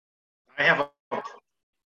I have a...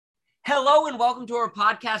 Hello and welcome to our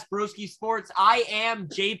podcast, Broski Sports. I am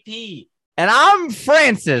JP. And I'm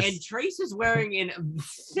Francis. And Trace is wearing an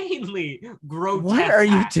insanely grotesque What are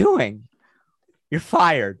you hat. doing? You're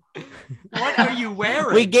fired. What are you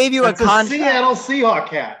wearing? We gave you It's a contract. Seattle Seahawk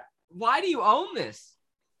hat. Why do you own this?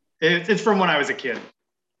 It's from when I was a kid.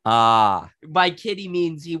 By kid, he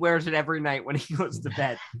means he wears it every night when he goes to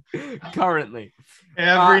bed. Currently.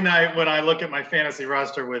 Every night when I look at my fantasy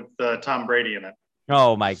roster with Tom Brady in it.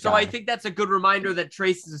 Oh, my God. So I think that's a good reminder that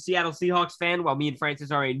Trace is a Seattle Seahawks fan, while me and Francis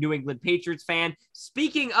are a New England Patriots fan.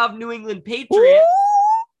 Speaking of New England Patriots,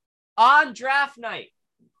 on draft night,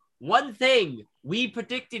 one thing we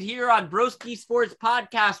predicted here on Broski Sports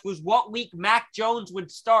Podcast was what week Mac Jones would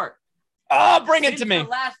start. Oh, bring it Since to me. The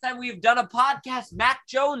last time we've done a podcast, Mac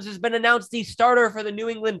Jones has been announced the starter for the New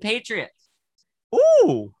England Patriots.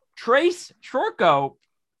 Ooh. Trace Chorko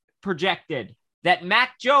projected that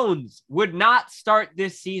Mac Jones would not start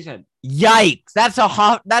this season. Yikes. That's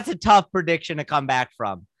a tough prediction to come back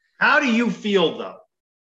from. How do you feel, though,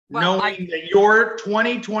 knowing that your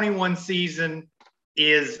 2021 season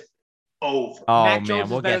is over? Oh, Mac man, Jones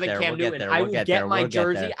we'll is better get than there. Cam We'll Newton. get there. I We'll will get get there. my We'll get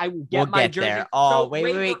jersey. there. I will We'll get my get jersey. there. Oh, So,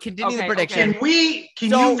 wait. Continue the okay, prediction. okay. Can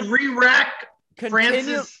So- you re-rack Continue.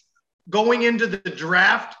 Francis going into the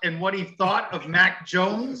draft and what he thought of Mac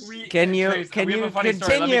Jones? Can you Trace, we have a funny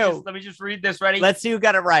story. continue? Let me just read this. Ready? Let's see who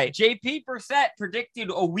got it right. JP Brissett predicted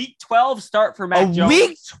a week 12 start for Mac Jones.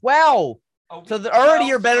 Week 12. A week So already 12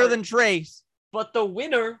 you're better start. than Trace. But the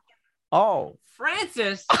winner, Oh.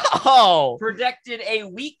 Francis, Oh. predicted a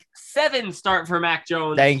week 7 start for Mac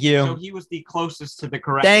Jones. Thank you. So he was the closest to the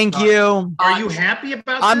correct Thank start. you. Are you happy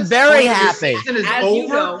about I'm this? very Your happy. season is As over, you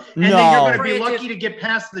know, and then No. you're going to be Francis- lucky to get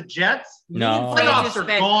past the Jets? Me No. and Francis Playoffs are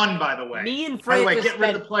spent- gone, by the way. Me and By the way, Francis get rid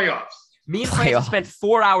of spent the playoffs. Me and Playoff. Francis spent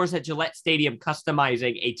 4 hours at Gillette Stadium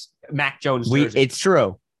customizing a Mac Jones jersey. It's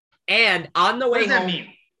true. And on the What way does that home,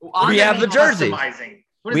 mean? on We the have way the home- jersey. Customizing.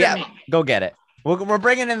 What does that mean? Go get it. We're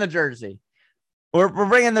bringing in the jersey. We're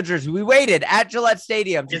bringing the jersey. We waited at Gillette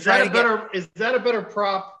Stadium to Is try that to a get. better? Is that a better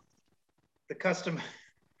prop? The custom.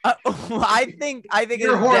 I think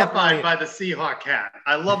You're it's horrified definitely. by the Seahawk hat.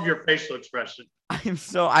 I love your facial expression. I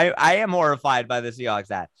am horrified by the Seahawks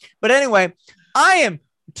hat. But anyway, I am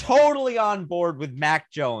totally on board with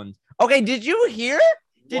Mac Jones. Okay, did you hear?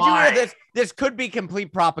 Did you Why? hear this? This could be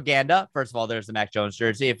complete propaganda. First of all, there's the Mac Jones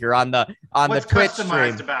jersey. If you're on the What's Twitch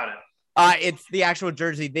customized stream, about it? it's the actual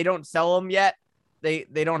jersey. They don't sell them yet. They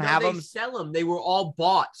don't have they them. sell them. They were all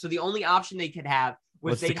bought. So the only option they could have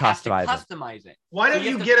was Was to they'd have to customize it. customize it. Why So don't you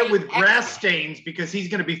you have to get it pay with grass extra. stains? Because he's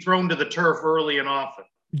going to be thrown to the turf early and often.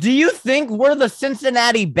 Do you think we're the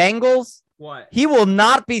Cincinnati Bengals? What? He will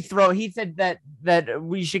not be thrown. He said that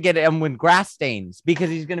we should get him with grass stains because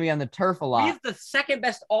he's going to be on the turf a We lot. have the second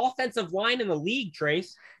best offensive line in the league,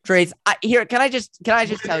 Trace. Trace, can I just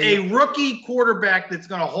tell A you? rookie quarterback that's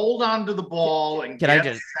going to hold on to the ball and Can I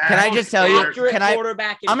get just tell you- Accurate can I-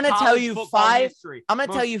 quarterback in I'm gonna tell college you football five- history. I'm gonna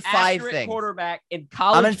tell Most you five accurate things. quarterback in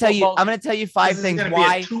college I'm going to tell you. football I'm going to tell you five This is things going to be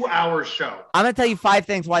why. a 2-hour show. I'm going to tell you five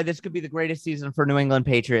things why this could be the greatest season for New England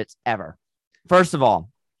Patriots ever. First of all,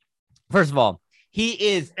 he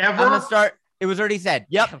is. Ever? I'm going to start. It was already said.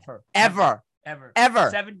 Yep. Ever. 17-0.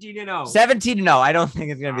 17-0. I don't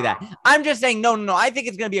think it's going to be that. I'm just saying, no. I think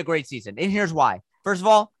it's going to be a great season. And here's why. First of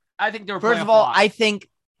all, I think they're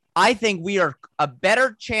I think we are a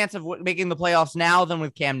better chance of making the playoffs now than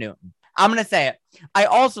with Cam Newton. I'm going to say it. I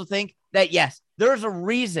also think that, yes, there's a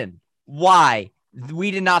reason why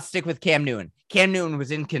we did not stick with Cam Newton. Cam Newton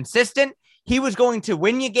was inconsistent. He was going to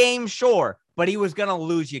win you games, sure, but he was going to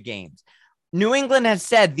lose you games. New England has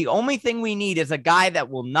said the only thing we need is a guy that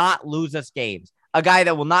will not lose us games, a guy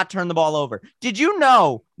that will not turn the ball over. Did you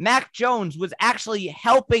know Mac Jones was actually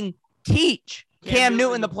helping teach Cam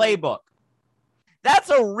Newton the playbook? That's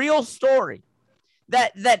a real story.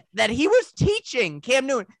 That he was teaching Cam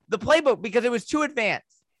Newton the playbook because it was too advanced.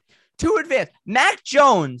 Mac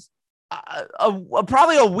Jones,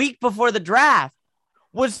 probably a week before the draft,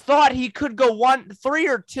 was thought he could go 3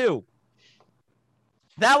 or 2.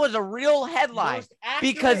 That was a real headline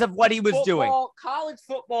because of what he was doing. College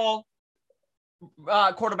football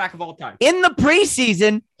quarterback of all time. In the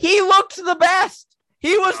preseason, he looked the best.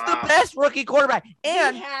 He was the best rookie quarterback.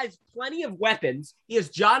 And he has plenty of weapons. He has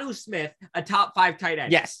Jonnu Smith, a top 5 tight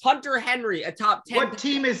end. Yes. Hunter Henry, a top 10. What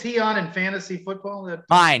team is he on in fantasy football?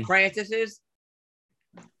 mine. Francis is.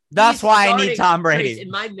 That's He's why I starting- need Tom Brady. Trace, in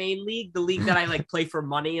my main league, the league that I play for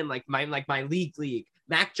money and my league,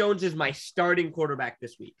 Mac Jones is my starting quarterback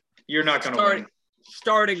this week. You're not going to win.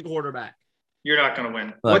 Starting quarterback. You're not going to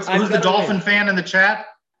win. Look, Who's the gonna Dolphin win. fan in the chat?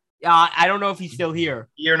 I don't know if he's still here.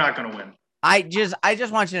 You're not going to win. I just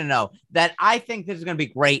want you to know that I think this is going to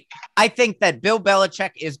be great. I think that Bill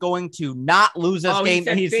Belichick is going to not lose this game,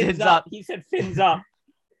 and he sits up. He said fins up.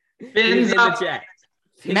 Fins up. The chat.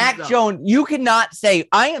 Mac Jones, you cannot say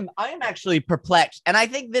I am actually perplexed, and I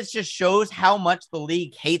think this just shows how much the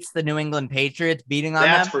league hates the New England Patriots beating on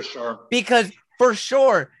them. That's for sure. Because for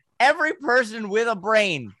sure, every person with a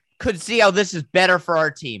brain could see how this is better for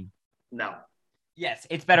our team. No. Yes,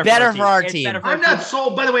 it's better for our team. I'm not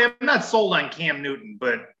sold. By the way, I'm not sold on Cam Newton,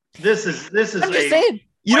 but this is I'm just saying.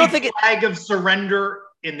 You don't think flag of surrender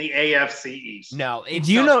in the AFC East? No. Did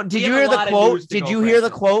you hear the quote? Did you hear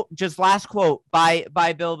the quote? Just last quote by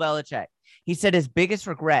Bill Belichick. He said his biggest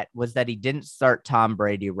regret was that he didn't start Tom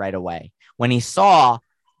Brady right away when he saw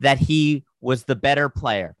that he was the better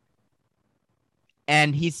player.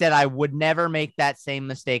 And he said, I would never make that same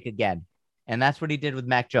mistake again. And that's what he did with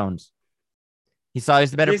Mac Jones. He saw he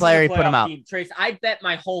was the better player. He put him out. Team. Trace, I bet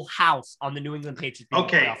my whole house on the New England Patriots being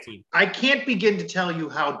the playoff team. I can't begin to tell you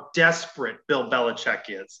how desperate Bill Belichick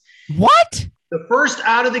is. What? The first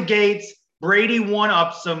out of the gates, Brady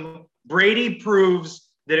one-ups him. Brady proves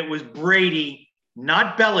that it was Brady,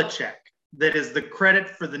 not Belichick, that is the credit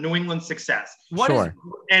for the New England success.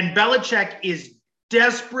 And Belichick is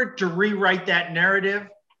desperate to rewrite that narrative,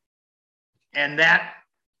 and that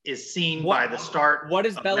is seen by the start. What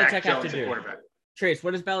does Belichick Mac have Jones to do? Trace,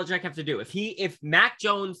 what does Belichick have to do? If Mac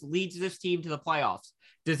Jones leads this team to the playoffs,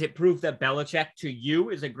 does it prove that Belichick to you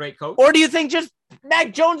is a great coach? Or do you think just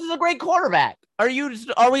Mac Jones is a great quarterback? Are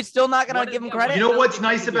we still not going to give him credit? You know what's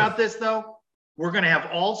nice about this, though? We're going to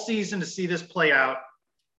have all season to see this play out,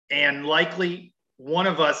 and likely one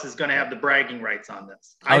of us is going to have the bragging rights on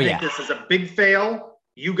this. I think this is a big fail.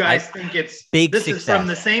 You guys think it's big success. Is from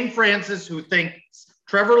the same Francis who thinks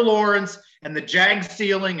Trevor Lawrence and the Jags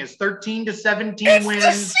ceiling is 13 to 17 wins.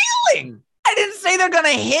 It's the ceiling. I didn't say they're going to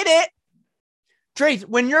hit it. Trace,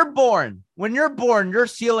 when you're born, your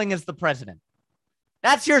ceiling is the president.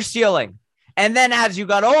 That's your ceiling. And then as you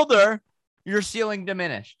got older, your ceiling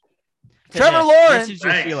diminished. Trevor Lawrence. This is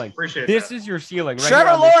your ceiling. This is your ceiling. Right.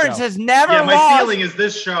 Trevor Lawrence has never lost. My ceiling is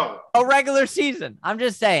this show. A regular season. I'm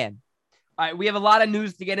just saying. All right, we have a lot of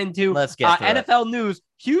news to get into. Let's get to NFL news.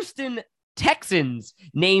 Houston Texans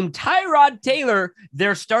named Tyrod Taylor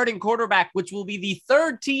their starting quarterback, which will be the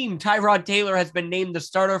third team Tyrod Taylor has been named the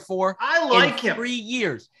starter for. I like him. 3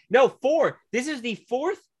 years. No, 4. This is the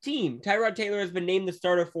fourth team Tyrod Taylor has been named the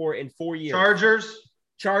starter for in 4 years.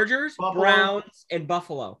 Chargers, Buffalo. Browns, and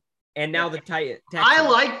Buffalo. And now the Texans. I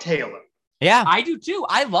like Taylor. Yeah. I do too.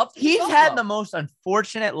 I love He's Buffalo. had the most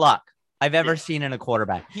unfortunate luck I've ever seen in a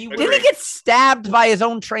quarterback. Didn't he get stabbed by his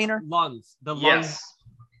own trainer? The lungs.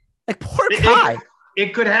 Like, poor guy.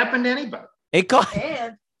 It could happen to anybody.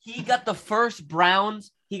 And he got the first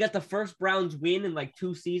Browns. He got the first Browns win in like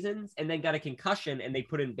 2 seasons, and then got a concussion, and they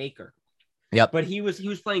put in Baker. Yep. But he was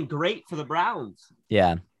playing great for the Browns.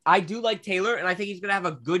 Yeah. I do like Taylor, and I think he's gonna have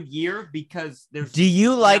a good year because there's. Do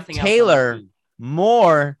you like Taylor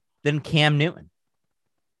more than Cam Newton?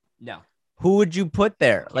 No. Who would you put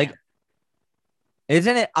there? Like,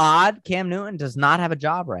 isn't it odd? Cam Newton does not have a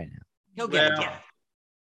job right now. He'll get a job.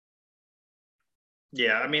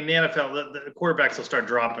 Yeah, I mean the NFL, the quarterbacks will start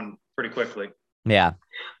dropping pretty quickly. Yeah,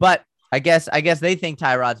 but I guess they think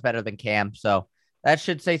Tyrod's better than Cam, so that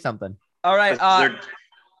should say something. All right, go ahead.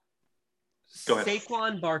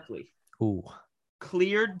 Saquon Barkley,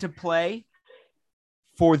 cleared to play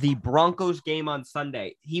for the Broncos game on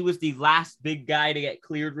Sunday. He was the last big guy to get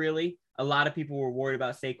cleared. Really, a lot of people were worried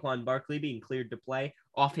about Saquon Barkley being cleared to play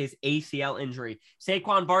off his ACL injury.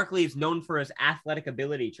 Saquon Barkley is known for his athletic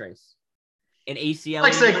ability, Trace. An ACL.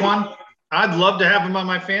 Like Saquon, I'd love to have him on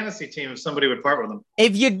my fantasy team if somebody would part with him.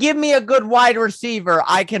 If you give me a good wide receiver,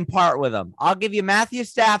 I can part with him. I'll give you Matthew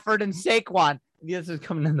Stafford and Saquon. This is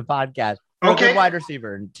coming in the podcast. Okay. A good wide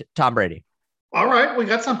receiver and Tom Brady. All right, we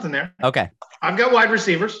got something there. Okay. I've got wide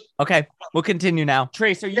receivers. Okay, we'll continue now.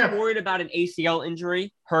 Trace, are you worried about an ACL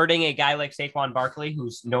injury hurting a guy like Saquon Barkley,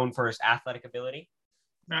 who's known for his athletic ability?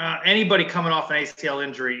 Anybody coming off an ACL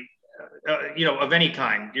injury, of any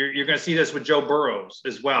kind, you're going to see this with Joe Burrows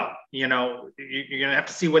as well. You're going to have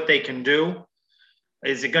to see what they can do.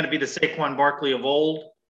 Is it going to be the Saquon Barkley of old,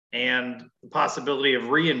 and the possibility of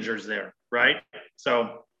re-injures there, right?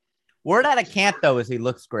 So, word out of camp though is he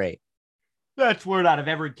looks great. That's word out of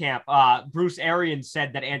every camp. Bruce Arians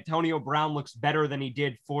said that Antonio Brown looks better than he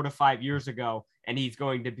did 4 to 5 years ago, and he's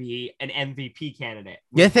going to be an MVP candidate.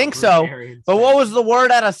 You think so? But what was the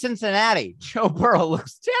word out of Cincinnati? Joe Burrow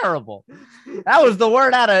looks terrible. That was the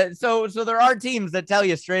word out of. So there are teams that tell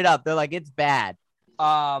you straight up. They're like, it's bad.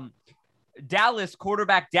 Dallas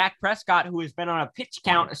quarterback Dak Prescott, who has been on a pitch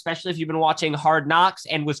count, especially if you've been watching Hard Knocks,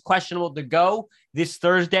 and was questionable to go this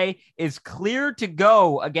Thursday, is cleared to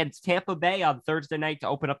go against Tampa Bay on Thursday night to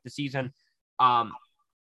open up the season.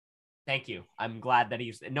 Thank you. I'm glad that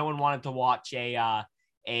no one wanted to watch who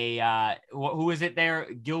is it there?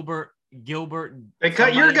 Gilbert. They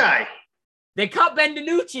cut your guy. They cut Ben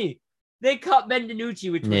DiNucci.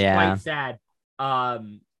 Which was quite sad.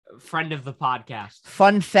 Friend of the podcast.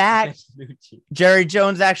 Fun fact: Jerry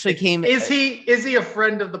Jones actually came. Is he a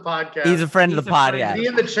friend of the podcast? He's a friend of the podcast. Is he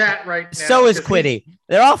in the chat right now? So is Quiddy.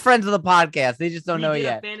 They're all friends of the podcast. They just don't know it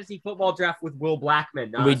yet. A fantasy football draft with Will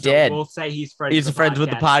Blackman. We did. We'll say he's friends. He's friends with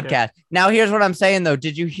the podcast. Now, here's what I'm saying though.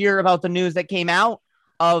 Did you hear about the news that came out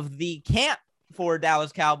of the camp for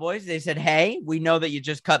Dallas Cowboys? They said, "Hey, we know that you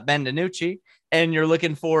just cut Ben DiNucci, and you're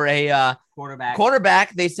looking for a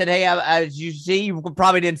quarterback." They said, "Hey, as you see, you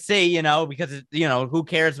probably didn't see, because who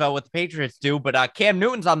cares about what the Patriots do? But Cam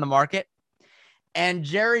Newton's on the market." And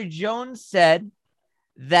Jerry Jones said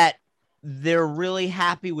that they're really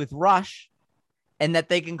happy with Rush, and that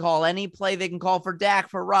they can call any play they can call for Dak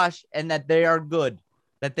for Rush, and that they are good,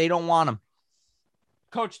 that they don't want him.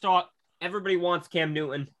 Coach talk. Everybody wants Cam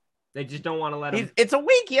Newton. They just don't want to let him. It's a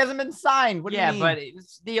week. He hasn't been signed. What do you mean? But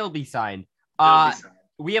he'll be signed.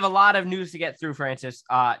 We have a lot of news to get through, Francis.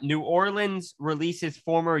 New Orleans releases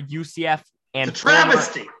former UCF and it's a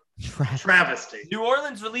travesty. Travesty. New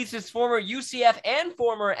Orleans releases former UCF and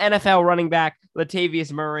former NFL running back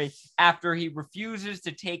Latavius Murray after he refuses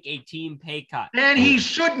to take a team pay cut. And he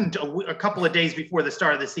shouldn't a couple of days before the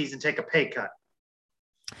start of the season take a pay cut.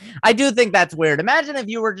 I do think that's weird. Imagine if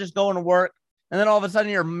you were just going to work and then all of a sudden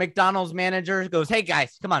your McDonald's manager goes, "Hey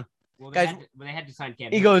guys, come on." Well, they had to sign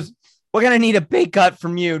Cam. He goes, "We're going to need a pay cut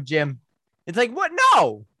from you, Jim." It's like, what?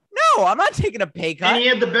 No, I'm not taking a pay cut. And he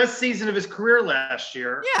had the best season of his career last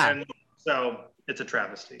year. Yeah. And so it's a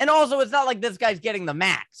travesty. And also, it's not like this guy's getting the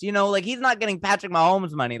max, he's not getting Patrick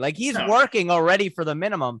Mahomes money. Like he's working already for the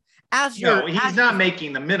minimum. He's not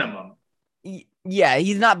making the minimum. Yeah,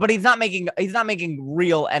 he's not, but he's not making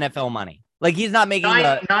real NFL money. Like he's not making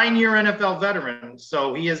a 9-year NFL veteran.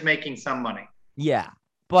 So he is making some money. Yeah.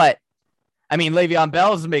 But I mean, Le'Veon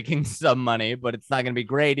Bell's making some money, but it's not going to be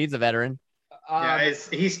great. He's a veteran.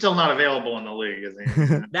 He's still not available in the league, is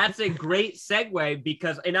he? That's a great segue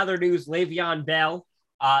because in other news, Le'Veon Bell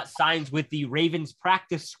signs with the Ravens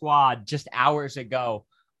practice squad just hours ago.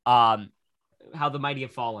 How the mighty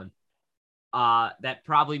have fallen. That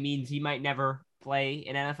probably means he might never play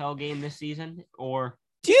an NFL game this season. Or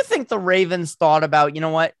do you think the Ravens thought about,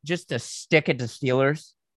 just to stick it to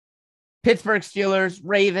Steelers? Pittsburgh Steelers,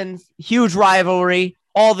 Ravens, huge rivalry.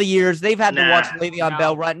 All the years they've had to watch Le'Veon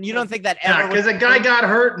Bell run. You don't think that ever? Because a guy got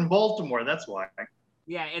hurt in Baltimore. That's why.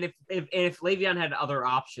 Yeah, and if Le'Veon had other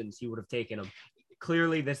options, he would have taken him.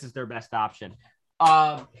 Clearly, this is their best option.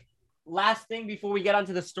 Last thing before we get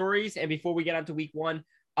onto the stories and before we get onto week one,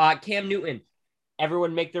 Cam Newton.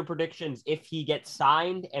 Everyone make their predictions if he gets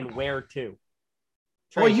signed and where to.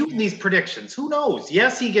 Well, you and these predictions. Who knows?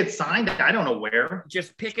 Yes, he gets signed. I don't know where.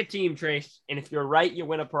 Just pick a team, Trace, and if you're right, you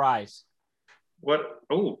win a prize. What?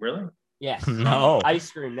 Oh, really? Yes. No.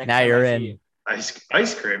 Ice cream. Next now you're in. You.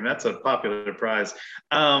 Ice cream. That's a popular prize.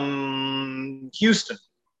 Houston.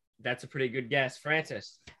 That's a pretty good guess.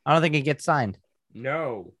 Francis. I don't think he gets signed.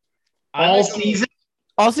 No. All season?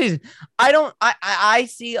 All season. I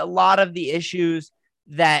see a lot of the issues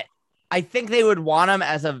that I think they would want him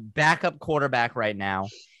as a backup quarterback right now.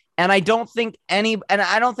 And I don't think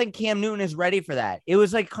Cam Newton is ready for that. It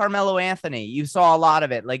was like Carmelo Anthony. You saw a lot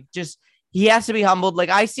of it. Like he has to be humbled. Like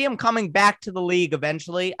I see him coming back to the league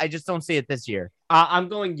eventually. I just don't see it this year. I'm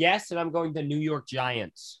going yes, and I'm going the New York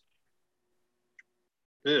Giants.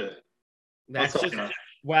 Yeah.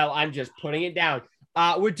 I'm just putting it down.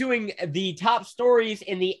 We're doing the top stories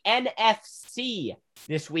in the NFC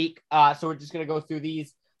this week. So we're just going to go through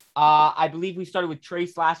these. I believe we started with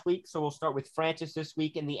Trace last week, so we'll start with Francis this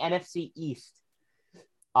week in the NFC East.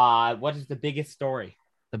 What is the biggest story?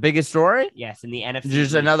 The biggest story? Yes, in the NFC There's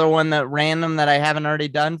East. Another one that random that I haven't already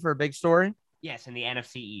done for a big story? Yes, in the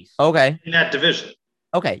NFC East. Okay. In that division.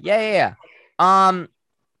 Okay. Yeah. I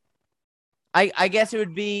guess it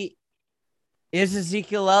would be, is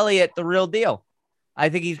Ezekiel Elliott the real deal? I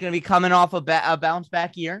think he's going to be coming off a bounce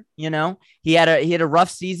back year. He had a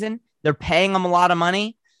rough season. They're paying him a lot of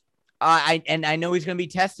money. I know he's going to be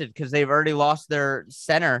tested because they've already lost their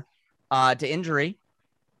center to injury.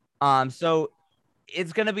 So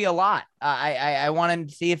it's going to be a lot. I want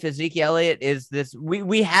to see if Ezekiel Elliott is this.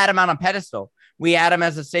 We had him on a pedestal. We had him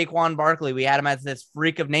as a Saquon Barkley. We had him as this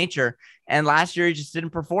freak of nature. And last year, he just didn't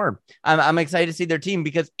perform. I'm excited to see their team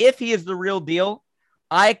because if he is the real deal,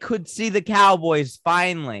 I could see the Cowboys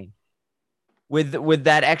finally with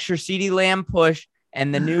that extra CeeDee Lamb push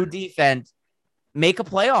and the new defense make a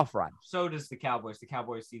playoff run. So does the Cowboys. The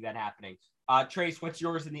Cowboys see that happening. Trace, what's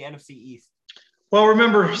yours in the NFC East? Well,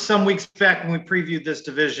 remember some weeks back when we previewed this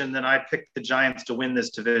division, then I picked the Giants to win this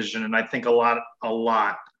division. And I think a lot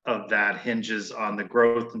of that hinges on the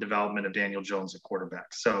growth and development of Daniel Jones at quarterback.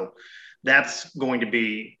 So that's going to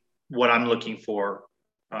be what I'm looking for.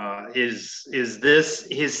 Is this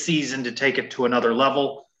his season to take it to another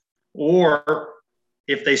level? Or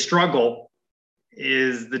if they struggle,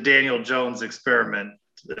 is the Daniel Jones experiment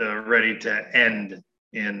ready to end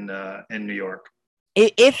in New York?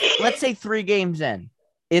 If let's say 3 games in,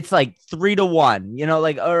 it's like 3-1, you know,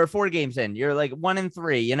 like, or 4 games in, you're like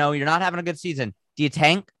 1-3, you know, you're not having a good season. Do you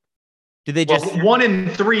tank? Do they just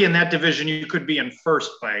 1-3 in that division? You could be in first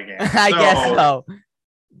by a game. I guess so.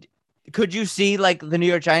 Could you see like the New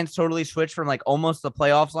York Giants totally switch from like almost the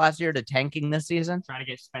playoffs last year to tanking this season? Trying to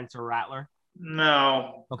get Spencer Rattler?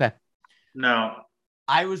 No. Okay. No.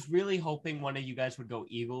 I was really hoping one of you guys would go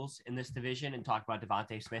Eagles in this division and talk about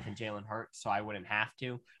Devontae Smith and Jalen Hurts, so I wouldn't have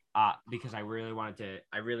to, because I really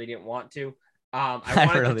didn't want to. I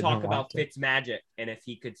wanted to talk about Fitzmagic and if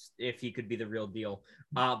he could be the real deal.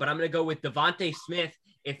 But I'm going to go with Devontae Smith.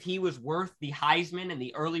 If he was worth the Heisman and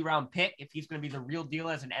the early round pick, if he's going to be the real deal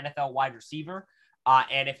as an NFL wide receiver,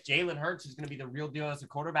 and if Jalen Hurts is going to be the real deal as a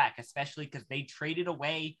quarterback, especially because they traded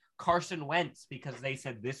away Carson Wentz because they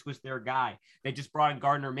said this was their guy. They just brought in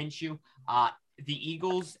Gardner Minshew. The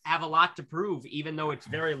Eagles have a lot to prove, even though it's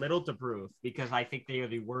very little to prove, because I think they are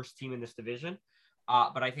the worst team in this division.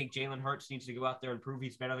 But I think Jalen Hurts needs to go out there and prove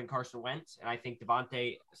he's better than Carson Wentz. And I think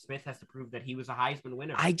Devontae Smith has to prove that he was a Heisman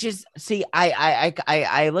winner. I just see,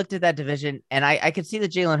 I looked at that division and I could see the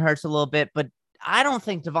Jalen Hurts a little bit, but I don't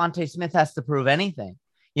think Devontae Smith has to prove anything,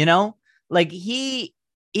 you know, like he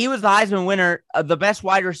was the Heisman winner, the best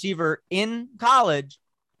wide receiver in college,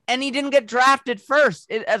 and he didn't get drafted first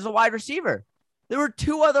as a wide receiver. There were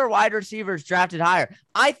 2 other wide receivers drafted higher.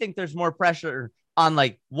 I think there's more pressure on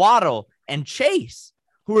like Waddle and Chase,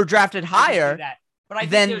 who were drafted higher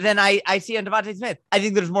than I see on Devontae Smith. I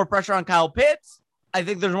think there's more pressure on Kyle Pitts. I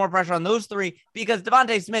think there's more pressure on those 3 because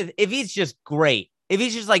Devontae Smith, if he's just great, if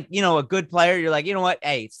he's just like, you know, a good player, you're like, you know what?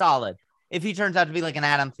 Hey, solid. If he turns out to be like an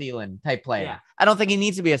Adam Thielen type player, I don't think he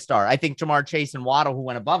needs to be a star. I think Jamar Chase and Waddle, who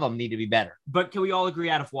went above him, need to be better. But can we all agree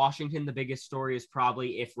out of Washington, the biggest story is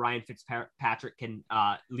probably if Ryan Fitzpatrick can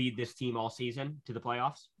lead this team all season to the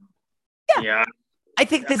playoffs? Yeah. I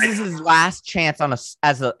think this is his last chance on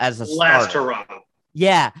as a last hurrah.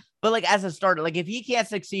 Yeah, but like as a starter, like if he can't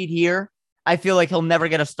succeed here, I feel like he'll never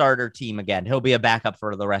get a starter team again. He'll be a backup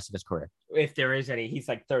for the rest of his career. If there is any, he's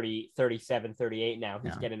like 30, 37, 38 now.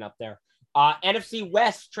 He's getting up there. NFC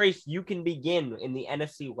West, Trace, you can begin in the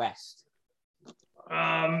NFC West.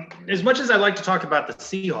 As much as I like to talk about the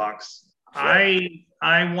Seahawks, sure.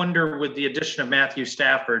 I wonder with the addition of Matthew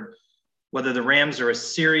Stafford, whether the Rams are a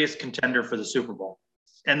serious contender for the Super Bowl.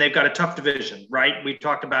 And they've got a tough division, right? We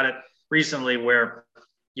talked about it recently where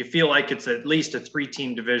you feel like it's at least a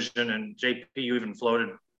 3-team division, and JP, you even floated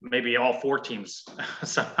maybe all 4 teams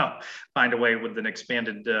somehow find a way with an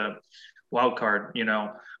expanded wild card, you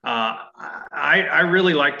know. I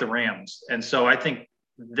really like the Rams. And so I think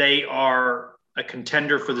they are a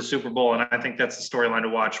contender for the Super Bowl. And I think that's the storyline to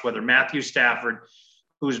watch, whether Matthew Stafford,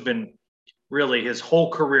 who's been really his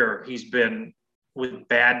whole career, he's been with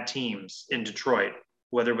bad teams in Detroit,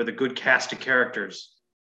 whether with a good cast of characters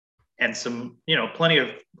and some, you know,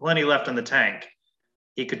 plenty left in the tank,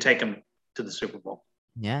 he could take him to the Super Bowl.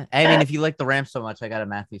 Yeah. I mean, if you like the Rams so much, I got a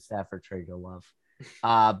Matthew Stafford trade you'll love.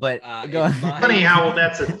 But funny how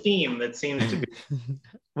that's a theme that seems to be.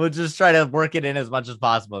 We'll just try to work it in as much as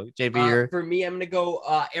possible. JP, for me, I'm going to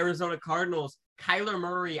go Arizona Cardinals. Kyler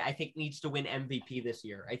Murray, I think, needs to win MVP this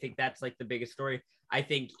year. I think that's like the biggest story. I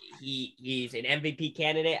think he's an MVP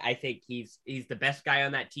candidate. I think he's the best guy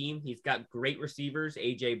on that team. He's got great receivers,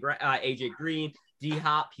 AJ Green,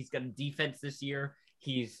 D-Hop. He's got a defense this year.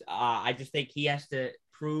 I just think he has to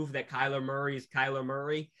prove that Kyler Murray is Kyler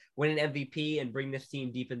Murray, win an MVP, and bring this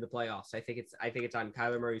team deep in the playoffs. I think it's on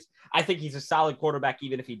Kyler Murray's. I think he's a solid quarterback,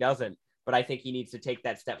 even if he doesn't. But I think he needs to take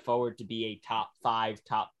that step forward to be a top 5,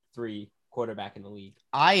 top 3 quarterback in the league.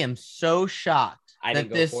 I am so shocked that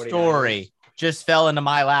this story just fell into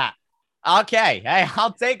my lap. Okay, hey,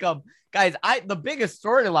 I'll take them. Guys, the biggest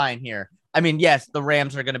storyline here, I mean, yes, the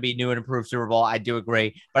Rams are going to be new and improved Super Bowl. I do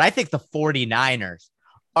agree. But I think the 49ers,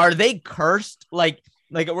 are they cursed? Like,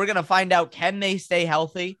 Like, we're going to find out, can they stay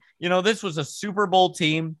healthy? This was a Super Bowl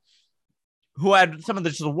team who had some of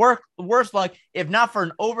the worst luck. If not for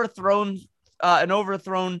an overthrown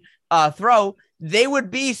throw, they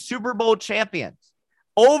would be Super Bowl champions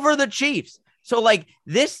over the Chiefs. So, like,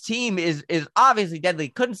 this team is obviously deadly.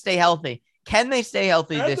 Couldn't stay healthy. Can they stay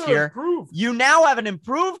healthy this year? Improved. You now have an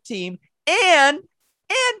improved team, and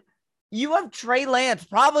you have Trey Lance,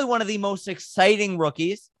 probably one of the most exciting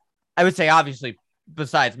rookies. I would say, obviously,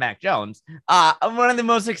 besides Mac Jones, one of the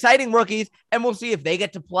most exciting rookies, and we'll see if they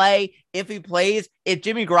get to play, if he plays, if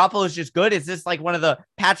Jimmy Garoppolo is just good. Is this like one of the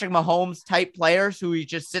Patrick Mahomes type players who he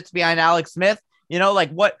just sits behind Alex Smith?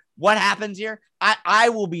 Like what happens here? I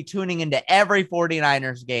will be tuning into every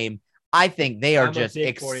 49ers game. I think they are just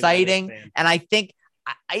exciting. And I think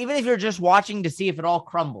even if you're just watching to see if it all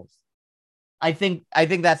crumbles, I think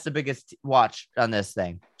that's the biggest watch on this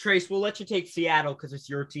thing. Trace, we'll let you take Seattle because it's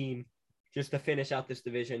your team. Just to finish out this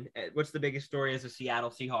division, what's the biggest story as a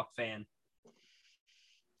Seattle Seahawks fan?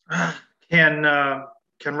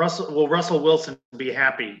 Will Russell Wilson be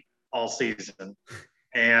happy all season?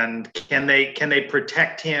 And can they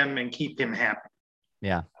protect him and keep him happy?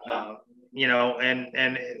 Yeah.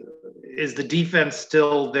 And is the defense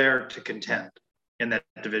still there to contend in that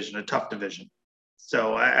division, a tough division?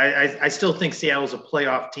 So I still think Seattle's a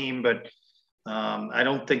playoff team, but I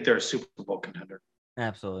don't think they're a Super Bowl contender.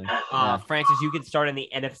 Absolutely. Francis, you can start in the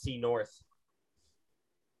NFC North.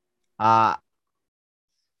 So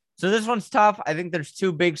this one's tough. I think there's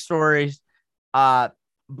two big stories. But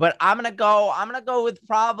I'm gonna go with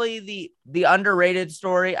probably the underrated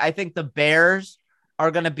story. I think the Bears are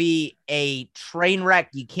gonna be a train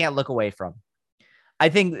wreck you can't look away from. I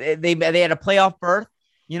think they had a playoff berth.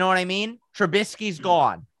 You know what I mean? Trubisky's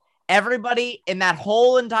gone. Everybody in that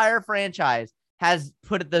whole entire franchise has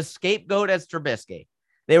put the scapegoat as Trubisky.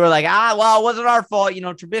 They were like, well, it wasn't our fault.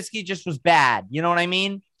 Trubisky just was bad. You know what I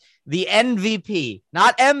mean? The MVP,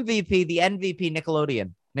 not MVP, the MVP,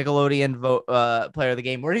 Nickelodeon vote, player of the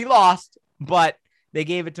game, where he lost, but they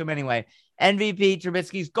gave it to him anyway. MVP,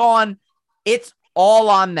 Trubisky's gone. It's all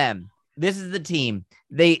on them. This is the team.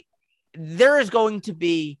 There is going to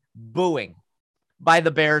be booing by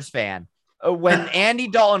the Bears fan when Andy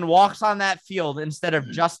Dalton walks on that field instead of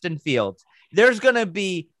Justin Fields. There's going to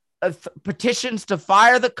be petitions to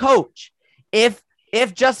fire the coach if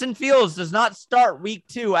Justin Fields does not start week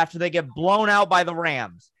 2 after they get blown out by the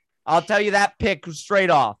Rams. I'll tell you that pick straight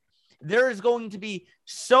off. There is going to be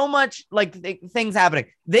so much things happening.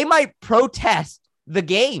 They might protest the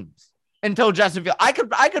games until Justin Fields. I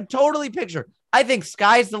could totally picture. I think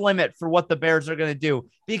sky's the limit for what the Bears are going to do,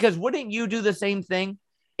 because wouldn't you do the same thing?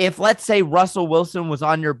 If, let's say, Russell Wilson was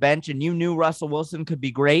on your bench and you knew Russell Wilson could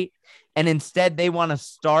be great, and instead they want to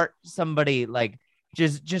start somebody like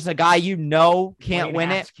just a guy can't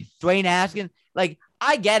win it, Dwayne Haskins. Like,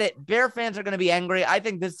 I get it. Bear fans are going to be angry. I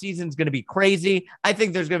think this season's going to be crazy. I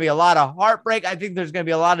think there's going to be a lot of heartbreak. I think there's going to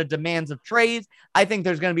be a lot of demands of trades. I think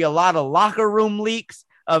there's going to be a lot of locker room leaks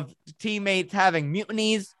of teammates having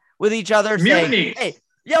mutinies with each other. Mutinies. Saying, hey,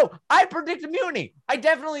 yo, I predict a mutiny. I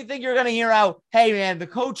definitely think you're going to hear out, hey, man, the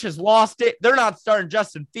coach has lost it. They're not starting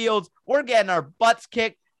Justin Fields. We're getting our butts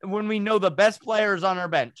kicked when we know the best players on our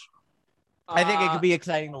bench. I think it could be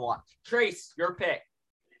exciting to watch. Trace, your pick.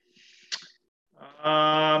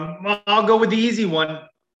 I'll go with the easy one.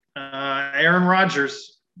 Aaron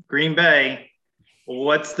Rodgers, Green Bay.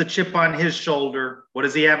 What's the chip on his shoulder? What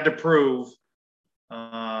does he have to prove?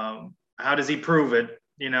 How does he prove it?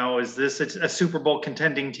 Is this a Super Bowl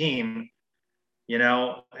contending team?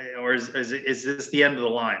 Or is this the end of the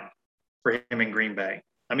line for him in Green Bay?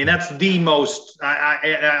 I mean, that's the most.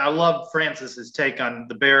 I love Francis's take on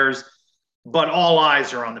the Bears, but all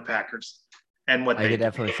eyes are on the Packers and what they do. I could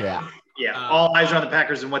definitely say that. Yeah, all eyes are on the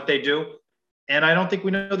Packers and what they do. And I don't think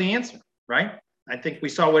we know the answer, right? I think we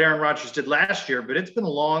saw what Aaron Rodgers did last year, but it's been a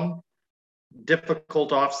long,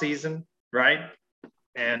 difficult offseason, right?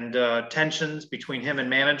 And tensions between him and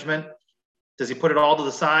management. Does he put it all to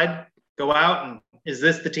the side, go out, and is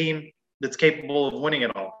this the team that's capable of winning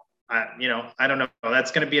it all? I don't know.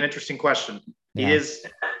 That's going to be an interesting question. Yeah. He is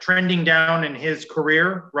trending down in his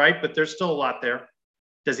career, right? But there's still a lot there.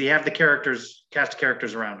 Does he have the cast of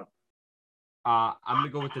characters around him? I'm going to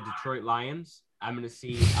go with the Detroit Lions. I'm going to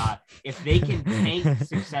see if they can tank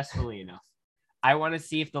successfully enough. I want to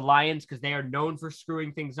see if the Lions, because they are known for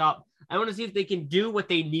screwing things up, I want to see if they can do what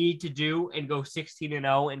they need to do and go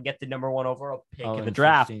 16-0 and get the number 1 overall pick in the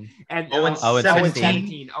draft. 16. And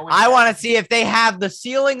 17. I want to see if they have the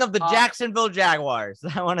ceiling of the Jacksonville Jaguars.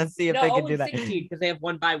 I want to see if they can do that. 16 because they have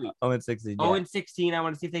 1 bye week. 0-16. 0-16. I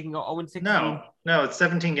want to see if they can go 0-16. No, it's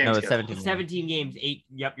 17 games. No, it's 17. 17 games. 8.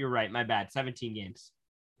 Yep, you're right. My bad. 17 games.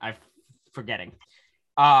 I'm forgetting.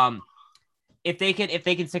 If they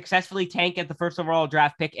can successfully tank at the first overall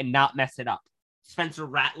draft pick and not mess it up. Spencer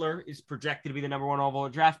Rattler is projected to be the number 1 overall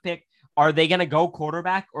draft pick. Are they going to go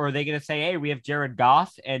quarterback, or are they going to say, hey, we have Jared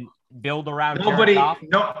Goff and build around Jared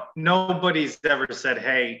Goff? Nobody's ever said,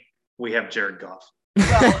 hey, we have Jared Goff.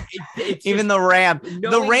 Well, even the Rams.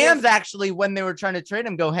 The Rams actually, when they were trying to trade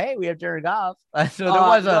him, go, hey, we have Jared Goff. So there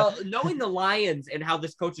was knowing the Lions and how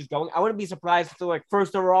this coach is going, I wouldn't be surprised if they're like,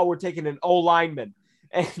 first overall, we're taking an O-lineman.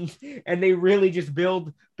 And they really just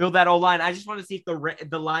build that O-line. I just want to see if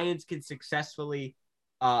the Lions can successfully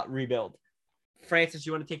rebuild. Francis,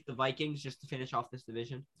 you want to take the Vikings just to finish off this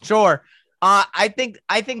division? Sure. I think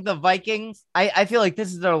the Vikings, I feel like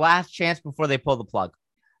this is their last chance before they pull the plug.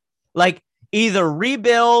 Like either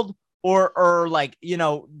rebuild or like,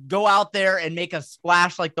 go out there and make a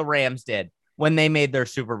splash like the Rams did when they made their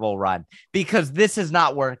Super Bowl run, because this is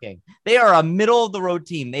not working. They are a middle of the road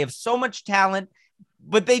team. They have so much talent,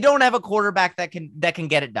 but they don't have a quarterback that can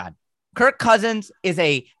get it done. Kirk Cousins is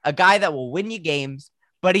a guy that will win you games,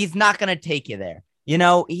 but he's not going to take you there.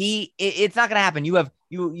 It's not going to happen.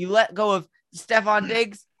 You let go of Stephon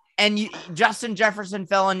Diggs and Justin Jefferson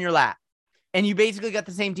fell on your lap, and you basically got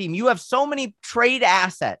the same team. You have so many trade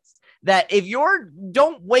assets that if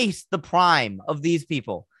don't waste the prime of these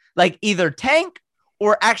people, like either tank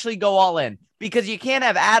or actually go all in, because you can't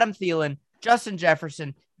have Adam Thielen, Justin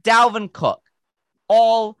Jefferson, Dalvin Cook,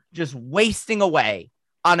 all just wasting away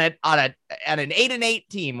on an 8-8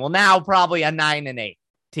 team. Well, now probably a 9-8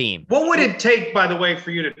 team. What would it take, by the way,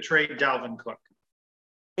 for you to trade Dalvin Cook?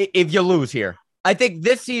 If you lose here, I think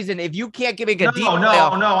this season, if you can't give me a deep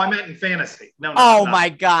playoff, no, I meant in fantasy. My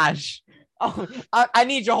gosh. Oh, I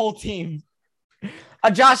need your whole team.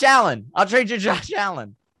 Josh Allen. I'll trade you Josh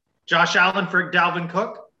Allen. Josh Allen for Dalvin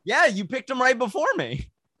Cook? Yeah, you picked him right before me.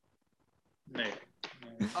 Maybe.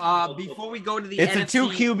 Before we go to the it's NFC,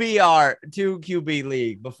 a 2 QB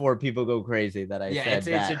league before people go crazy that I said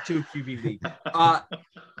it's a 2 QB league.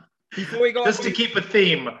 Before we go, just to keep a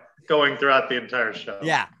theme going throughout the entire show.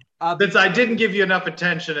 Yeah. Since I didn't give you enough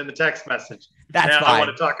attention in the text message, that's fine. I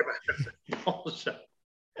want to talk about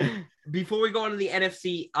it. Before we go into the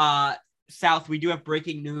NFC South, we do have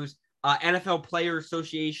breaking news. NFL Player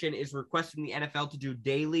Association is requesting the NFL to do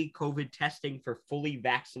daily COVID testing for fully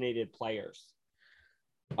vaccinated players.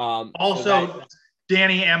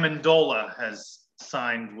 Danny Amendola has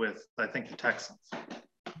signed with, I think, the Texans.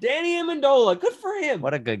 Danny Amendola, good for him.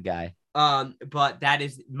 What a good guy. But that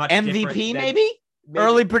is much MVP, maybe?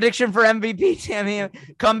 Early prediction for MVP, Tammy.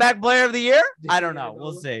 Comeback player of the year? I don't know.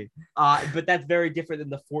 We'll see. But that's very different than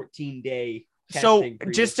the 14-day So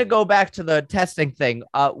just to go back to the testing thing,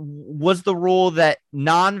 was the rule that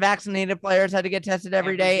non-vaccinated players had to get tested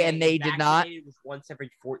every day and they did not? It was once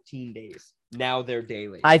every 14 days. Now they're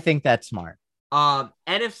daily. I think that's smart.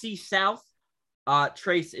 NFC South.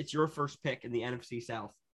 Trace, it's your first pick in the NFC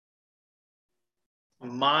South.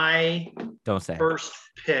 My Don't say first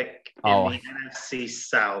pick in the NFC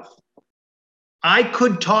South. I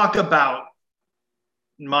could talk about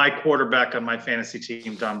my quarterback on my fantasy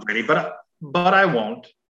team, Tom Brady, but I won't.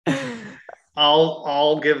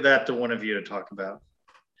 I'll give that to one of you to talk about.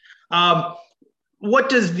 What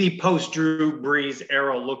does the post-Drew Brees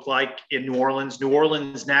era look like in New Orleans? New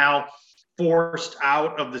Orleans now forced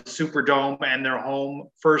out of the Superdome and their home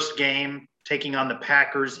first game, taking on the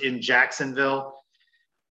Packers in Jacksonville.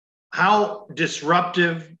 How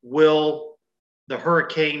disruptive will the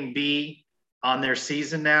Hurricane be on their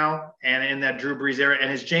season now and in that Drew Brees era? And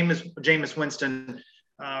is Jameis Winston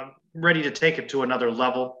ready to take it to another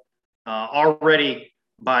level? Already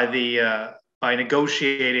by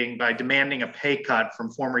demanding a pay cut from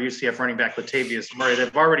former UCF running back Latavius Murray,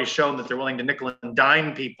 they've already shown that they're willing to nickel and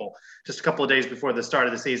dime people just a couple of days before the start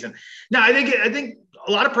of the season. Now, I think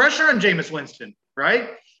a lot of pressure on Jameis Winston,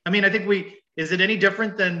 right? I mean, is it any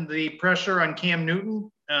different than the pressure on Cam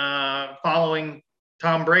Newton following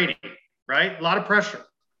Tom Brady, right? A lot of pressure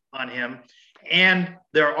on him, and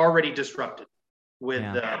they're already disrupted with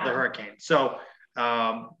the Hurricane. So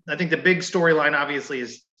I think the big storyline obviously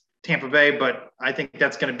is Tampa Bay, but I think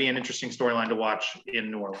that's going to be an interesting storyline to watch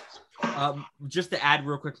in New Orleans. Just to add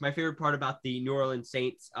real quick, my favorite part about the New Orleans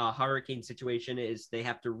Saints hurricane situation is they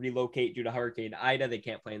have to relocate due to Hurricane Ida. They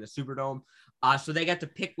can't play in the Superdome. So they got to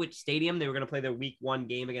pick which stadium they were going to play their week 1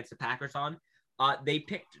 game against the Packers on. They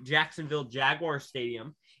picked Jacksonville Jaguars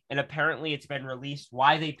Stadium, and apparently it's been released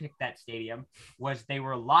why they picked that stadium was they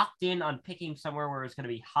were locked in on picking somewhere where it's going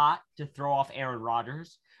to be hot to throw off Aaron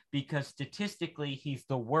Rodgers, because statistically he's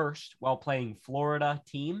the worst while playing Florida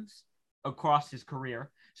teams across his career.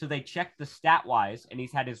 So they checked the stat-wise, and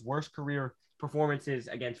he's had his worst career performances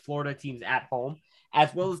against Florida teams at home,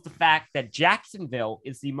 as well as the fact that Jacksonville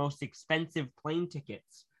is the most expensive plane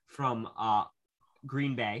tickets from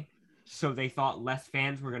Green Bay. So they thought less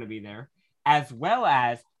fans were going to be there, as well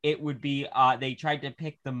as it would be, they tried to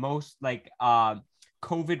pick the most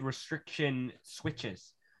COVID restriction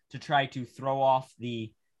switches to try to throw off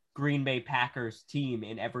the Green Bay Packers team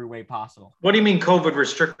in every way possible. What do you mean COVID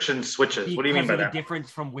restriction switches? Because what do you mean by that? The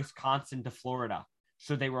difference from Wisconsin to Florida.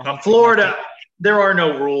 So they were Florida, there are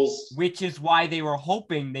no rules. Which is why they were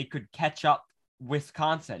hoping they could catch up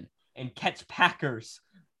Wisconsin and catch Packers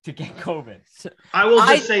to get COVID. I will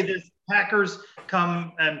just say this. Packers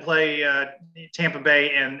come and play Tampa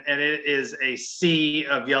Bay, and it is a sea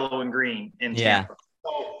of yellow and green in Tampa.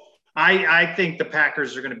 So I think the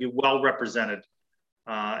Packers are going to be well represented.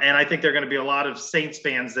 And I think there are going to be a lot of Saints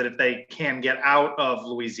fans that if they can get out of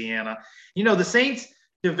Louisiana. You know, the Saints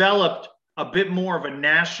developed a bit more of a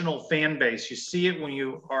national fan base. You see it when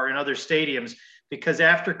you are in other stadiums, because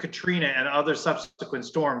after Katrina and other subsequent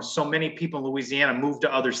storms, so many people in Louisiana moved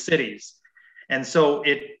to other cities. And so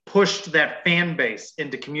it pushed that fan base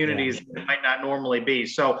into communities that might not normally be.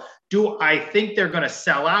 So do I think they're going to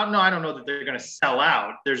sell out? No, I don't know that they're going to sell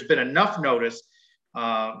out. There's been enough notice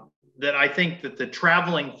that I think that the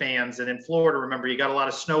traveling fans, and in Florida, remember, you got a lot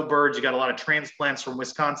of snowbirds, you got a lot of transplants from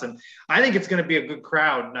Wisconsin. I think it's going to be a good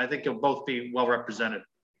crowd, and I think it'll both be well represented.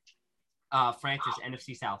 Francis,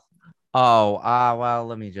 NFC South. Well,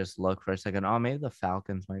 let me just look for a second. Oh, maybe the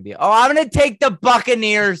Falcons might be. Oh, I'm going to take the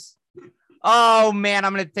Buccaneers. Oh, man,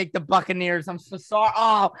 I'm going to take the Buccaneers. I'm so sorry.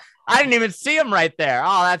 Oh, I didn't even see them right there.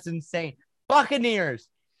 Oh, that's insane. Buccaneers.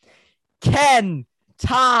 Can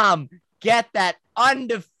Tom get that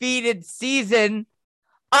undefeated season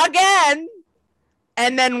again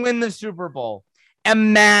and then win the Super Bowl?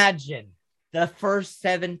 Imagine the first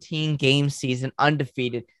 17 game season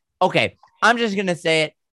undefeated. Okay, I'm just going to say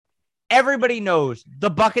it. Everybody knows the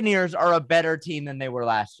Buccaneers are a better team than they were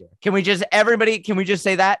last year. Can we just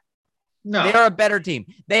say that? No. They are a better team.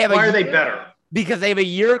 Why are they better? Because they have a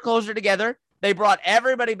year closer together. They brought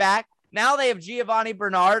everybody back. Now they have Giovanni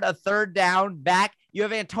Bernard, a third down back. You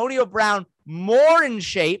have Antonio Brown more in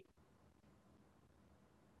shape.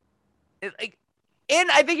 I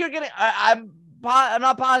think you're getting. I'm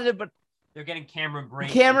not positive, but they're getting Cameron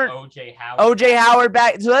Brate and OJ Howard. OJ Howard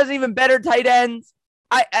back, so that's even better tight ends.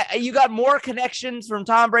 You got more connections from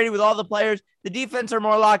Tom Brady with all the players. The defense are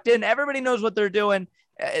more locked in. Everybody knows what they're doing.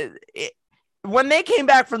 When they came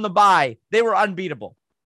back from the bye, they were unbeatable.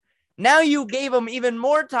 Now you gave them even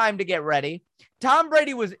more time to get ready. Tom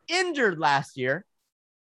Brady was injured last year.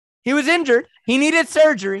 He was injured. He needed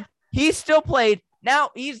surgery. He still played.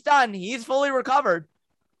 Now he's done. He's fully recovered.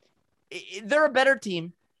 They're a better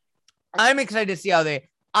team. I'm excited to see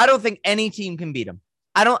I don't think any team can beat them.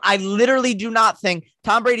 I literally do not think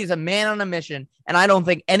Tom Brady's a man on a mission, and I don't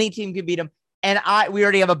think any team can beat him. And we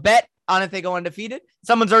already have a bet on if they go undefeated.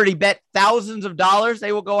 Someone's already bet thousands of dollars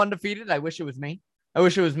they will go undefeated. I wish it was me,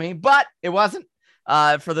 but it wasn't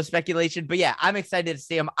for the speculation. But yeah, I'm excited to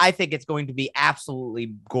see him. I think it's going to be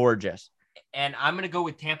absolutely gorgeous. And I'm going to go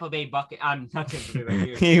with Tampa Bay Buccaneers. I'm not Tampa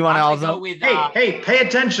Bay. You want to also go with, hey, pay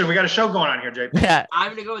attention. We got a show going on here, JP. Yeah. I'm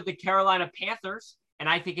going to go with the Carolina Panthers. And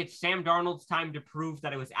I think it's Sam Darnold's time to prove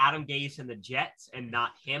that it was Adam Gase and the Jets and not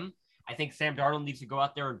him. I think Sam Darnold needs to go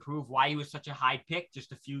out there and prove why he was such a high pick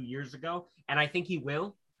just a few years ago. And I think he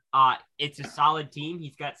will. It's a solid team.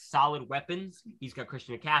 He's got solid weapons. He's got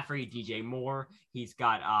Christian McCaffrey, DJ Moore. He's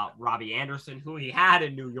got Robbie Anderson, who he had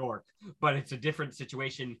in New York. But it's a different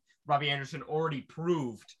situation. Robbie Anderson already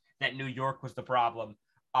proved that New York was the problem.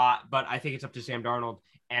 But I think it's up to Sam Darnold.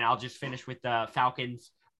 And I'll just finish with the Falcons.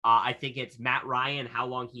 I think it's Matt Ryan, how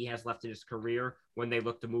long he has left in his career when they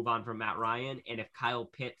look to move on from Matt Ryan. And if Kyle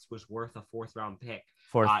Pitts was worth a fourth-round pick.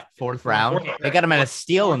 Fourth round? They got him at a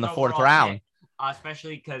steal in the fourth round. Pick,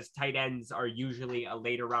 especially because tight ends are usually a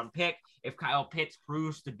later-round pick. If Kyle Pitts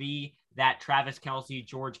proves to be that Travis Kelce,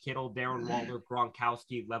 George Kittle, Darren Waller,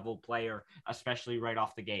 Gronkowski level player, especially right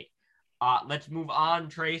off the gate. Let's move on,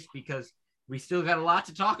 Trace, because we still got a lot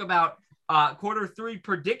to talk about. Quarter 3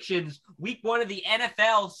 predictions. Week 1 of the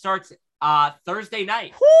NFL starts Thursday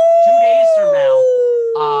night, 2 days from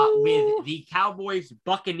now, with the Cowboys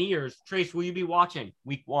Buccaneers. Trace, will you be watching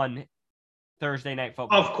Week 1 Thursday Night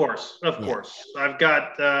Football? Of course. I've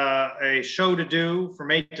got a show to do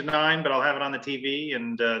from 8 to 9, but I'll have it on the TV,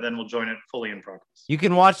 and then we'll join it fully in progress. You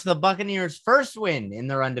can watch the Buccaneers' first win in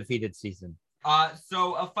their undefeated season.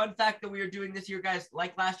 So a fun fact that we are doing this year, guys,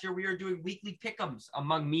 like last year, we are doing weekly pick'ems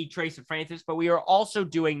among me, Trace, and Francis, but we are also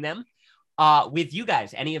doing them with you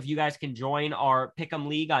guys. Any of you guys can join our pick'em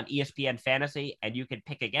league on ESPN Fantasy, and you can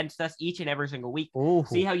pick against us each and every single week. Ooh.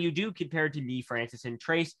 See how you do compared to me, Francis, and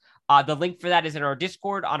Trace. The link for that is in our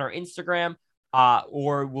Discord, on our Instagram,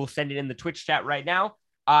 or we'll send it in the Twitch chat right now.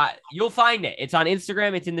 You'll find it. It's on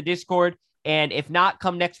Instagram. It's in the Discord. And if not,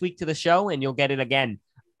 come next week to the show and you'll get it again.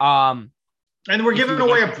 And we're giving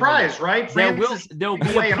away a prize, right? There'll be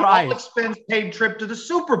a an prize. all-expense paid trip to the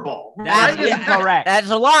Super Bowl. That's incorrect.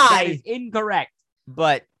 That's a lie. That is incorrect.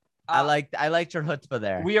 But I liked your chutzpah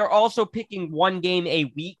there. We are also picking one game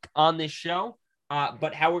a week on this show.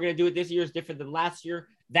 But how we're going to do it this year is different than last year.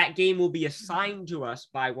 That game will be assigned to us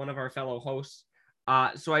by one of our fellow hosts.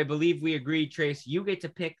 So I believe we agreed, Trace, you get to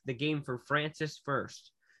pick the game for Francis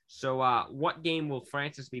first. So what game will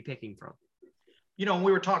Francis be picking from? You know, when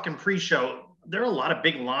we were talking pre-show, there are a lot of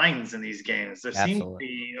big lines in these games. There seems to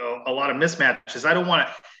be a lot of mismatches. I don't want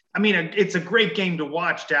to – I mean, it's a great game to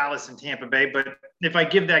watch, Dallas and Tampa Bay, but if I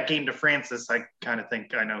give that game to Francis, I kind of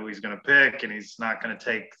think I know who he's going to pick, and he's not going to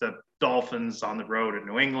take the Dolphins on the road in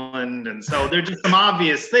New England. And so there are just some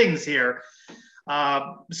obvious things here.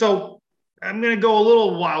 So I'm going to go a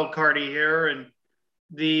little wild cardy here, and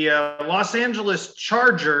the Los Angeles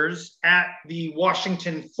Chargers at the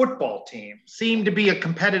Washington football team seem to be a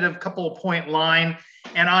competitive couple of point line.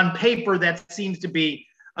 And on paper, that seems to be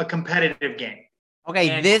a competitive game. Okay,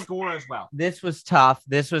 and this score as well. This was tough.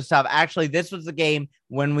 Actually, this was the game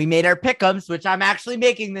when we made our pick'ems, which I'm actually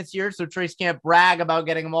making this year. So Trace can't brag about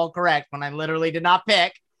getting them all correct when I literally did not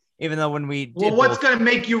pick, even though when we did. Well, what's going to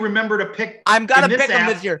make you remember to pick? I'm going to pick them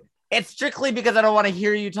this year. It's strictly because I don't want to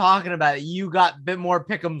hear you talking about it. You got a bit more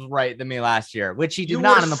pick'ems right than me last year, which he did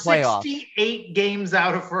not in the playoffs. 68 games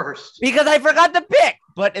out of first. Because I forgot to pick.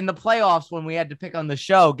 But in the playoffs, when we had to pick on the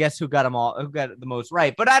show, guess who got them all? Who got the most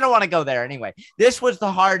right? But I don't want to go there anyway. This was the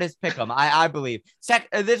hardest pick'em, I believe.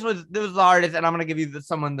 This was the hardest, and I'm going to give you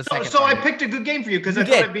someone the second. So I picked a good game for you because I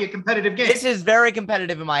thought it'd be a competitive game. This is very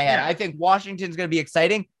competitive in my head. Yeah. I think Washington's going to be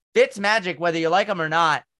exciting. Fitzmagic, whether you like him or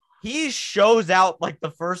not, he shows out like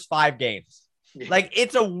the first 5 games. Like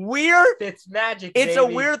it's a weird, it's magic. It's a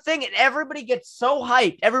weird thing, and everybody gets so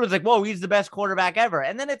hyped. Everyone's like, "Whoa, he's the best quarterback ever!"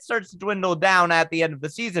 And then it starts to dwindle down at the end of the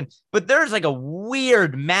season. But there's like a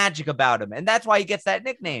weird magic about him, and that's why he gets that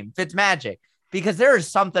nickname, Fitzmagic, because there is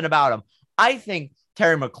something about him. I think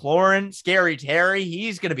Terry McLaurin, Scary Terry,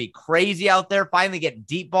 he's going to be crazy out there, finally getting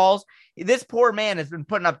deep balls. This poor man has been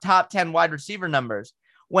putting up top 10 wide receiver numbers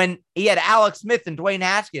when he had Alex Smith and Dwayne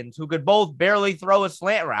Haskins, who could both barely throw a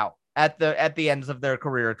slant route at the ends of their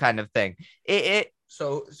career, kind of thing.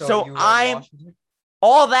 So I'm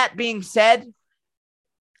all that being said,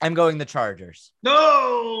 I'm going the Chargers.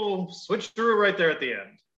 No, switch through right there at the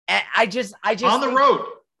end. I just on the road.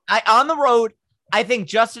 On the road. I think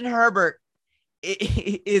Justin Herbert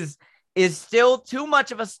is still too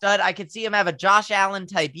much of a stud. I could see him have a Josh Allen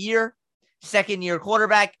type year, second year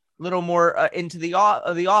quarterback. Little more into the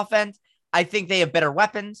offense. I think they have better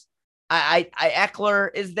weapons. Eckler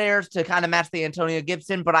is there to kind of match the Antonio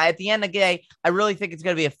Gibson, but at the end of the day, I really think it's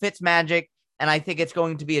going to be a Fitzmagic, and I think it's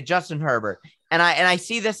going to be a Justin Herbert. And I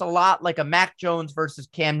see this a lot like a Mac Jones versus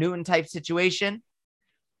Cam Newton type situation.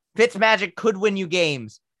 Fitzmagic could win you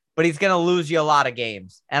games, but he's going to lose you a lot of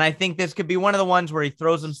games. And I think this could be one of the ones where he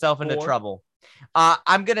throws himself into trouble.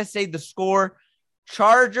 I'm going to say the score,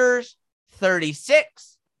 Chargers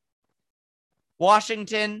 36.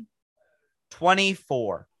 Washington,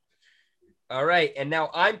 24. All right. And now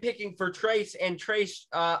I'm picking for Trace. And Trace,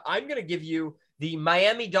 I'm going to give you the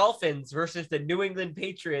Miami Dolphins versus the New England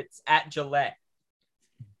Patriots at Gillette.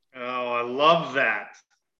 Oh, I love that.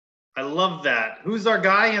 Who's our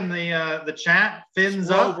guy in the chat? Fins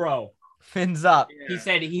up. Bro. Fins up. Yeah. He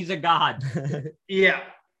said he's a god. Yeah.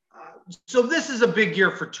 So this is a big year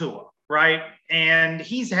for Tua, right? And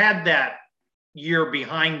he's had that year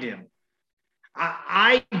behind him.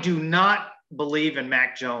 I do not believe in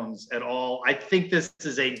Mac Jones at all. I think this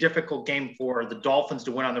is a difficult game for the Dolphins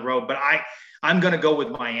to win on the road, but I'm going to go with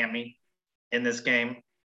Miami in this game.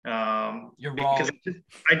 You're wrong.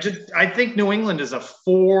 Because I think New England is a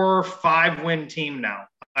 4-5 win team now.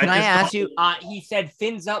 Can I ask you? He said,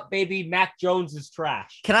 "Fins up, baby. Mac Jones is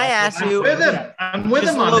trash." Can I ask you? I'm with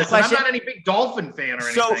him on this. I'm not any big Dolphin fan or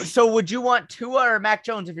anything. So would you want Tua or Mac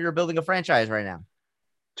Jones if you were building a franchise right now?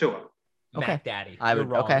 Tua. Mac Daddy. I would. You're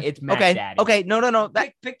wrong. Okay. It's Mac okay. Daddy. Okay. No.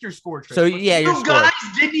 Pick your score. Trace. So yeah, your You score. guys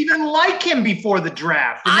didn't even like him before the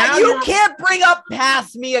draft. And now You you're- can't bring up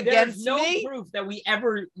past me There's against no me. proof that we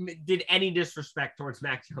ever did any disrespect towards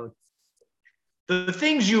Mac Jones. The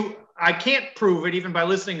things I can't prove it even by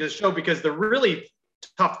listening to the show because the really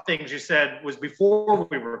tough things you said was before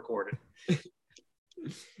we recorded. Trace,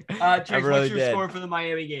 really what's your did. score for the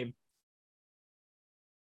Miami game?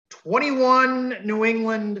 21 New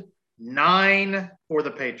England, 9 for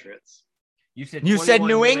the Patriots. You said You said 21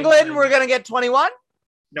 New England. We're gonna get 21.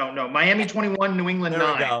 No, Miami 21, New England There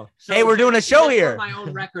 9. we go. So Hey, we're doing a just show for here. My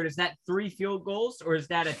own record, is that 3 field goals or is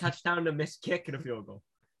that a touchdown to miss kick and a field goal?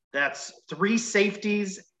 That's 3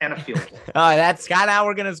 safeties and a field goal. That's kind of how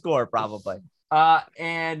we're gonna score, probably.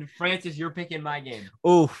 And Francis, you're picking my game.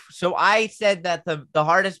 Oof. So I said that the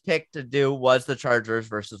hardest pick to do was the Chargers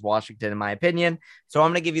versus Washington, in my opinion. So I'm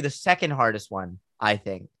gonna give you the second hardest one, I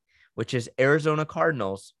think, which is Arizona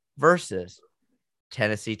Cardinals versus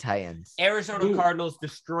Tennessee Titans. Arizona Cardinals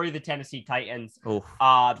destroy the Tennessee Titans. Oof.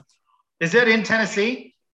 Is it in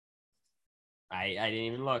Tennessee? I didn't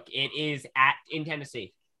even look. It is in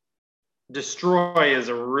Tennessee. Destroy is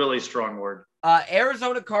a really strong word.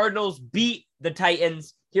 Arizona Cardinals beat the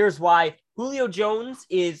Titans. Here's why. Julio Jones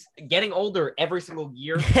is getting older every single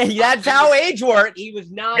year. That's how age works. He was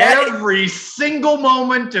not Every single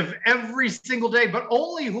moment of every single day, but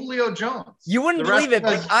only Julio Jones. You wouldn't The rest believe it,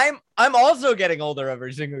 of us- but I'm also getting older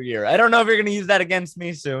every single year. I don't know if you're gonna use that against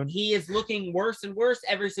me soon. He is looking worse and worse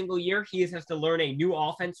every single year. He has to learn a new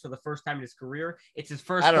offense for the first time in his career. It's his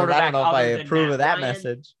first I don't know quarterback. if I other than approve Matt of that Ryan.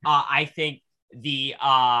 message. I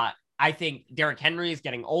think Derrick Henry is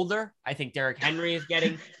getting older. I think Derrick Henry is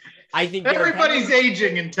getting. Everybody's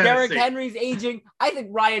aging in Tennessee. Derrick Henry's aging. I think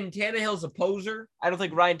Ryan Tannehill's a poser. I don't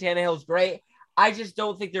think Ryan Tannehill's great. I just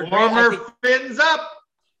don't think they're great. Warmer fins up.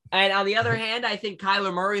 And on the other hand, I think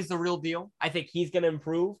Kyler Murray is the real deal. I think he's going to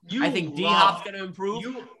improve. I think D love- Hop's going to improve.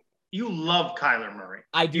 You love Kyler Murray.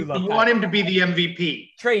 I do love. You Kyler. want him to be the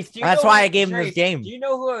MVP. Trace, do you That's know why who- I gave him Trace, this game. Do you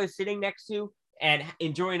know who I was sitting next to and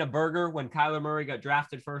enjoying a burger when Kyler Murray got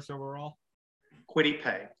drafted first overall? Quiddy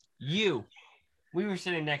Pay. You. We were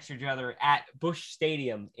sitting next to each other at Busch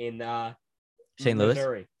Stadium in St. Louis?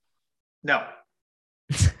 Missouri. No.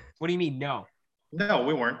 What do you mean, no? No,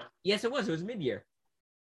 we weren't. Yes, it was. It was mid-year.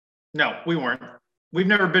 No, we weren't. We've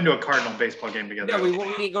never been to a Cardinal baseball game together. No, we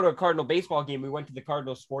didn't go to a Cardinal baseball game. We went to the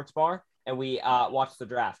Cardinal sports bar and we watched the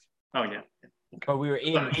draft. Oh, yeah. But we were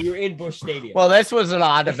in Busch Stadium. Well, this was an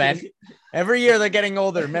odd event. Every year they're getting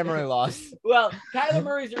older, memory loss. Well, Kyler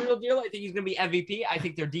Murray's the real deal. I think he's going to be MVP. I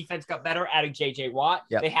think their defense got better, adding J.J. Watt.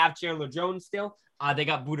 Yep. They have Chandler Jones still. They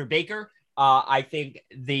got Buda Baker. I think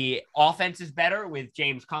the offense is better with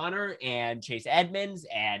James Conner and Chase Edmonds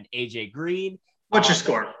and A.J. Green. What's your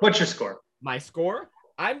score? My score?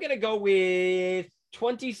 I'm going to go with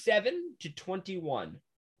 27-21.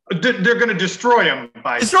 They're going to destroy him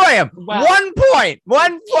by Destroy him. Well, 1 point.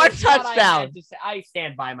 1 point Here's what touchdown. I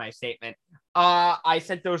stand by my statement. I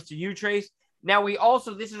sent those to you, Trace. Now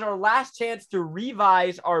this is our last chance to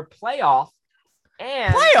revise our playoff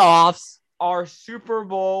and Playoffs. our Super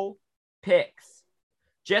Bowl picks.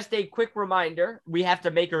 Just a quick reminder, we have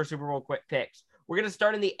to make our Super Bowl quick picks. We're going to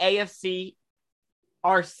start in the AFC.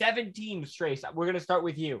 Our 7 teams, Trace. We're going to start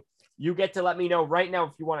with you. You get to let me know right now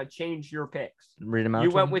if you want to change your picks. Read them out. You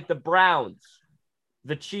went with the Browns,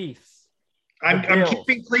 the Chiefs. I'm Bills.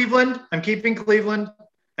 keeping Cleveland. I'm keeping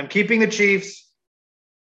the Chiefs.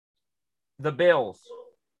 The Bills,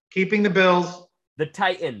 Keeping the Bills. the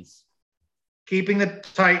Titans, Keeping the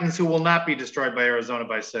Titans, who will not be destroyed by Arizona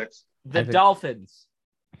by 6. the Dolphins,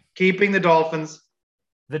 Keeping the Dolphins.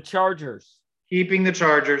 the Chargers, Keeping the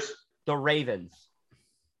Chargers. the Ravens.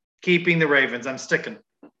 Keeping the Ravens. I'm sticking.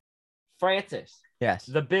 Francis, Yes.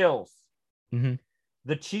 the Bills, Mhm.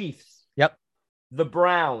 the Chiefs, Yep. the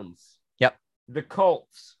Browns, Yep. the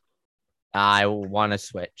Colts, I want to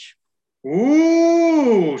switch.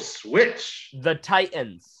 Ooh, switch. the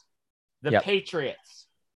Titans, the Yep. Patriots,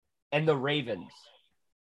 and the Ravens.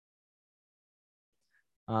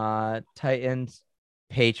 Titans,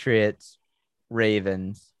 Patriots,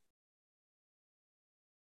 Ravens.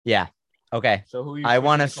 Yeah. Okay. So who are you I switching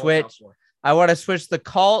wanna the Colts out switch. for? I want to switch the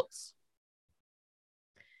Colts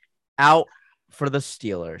out for the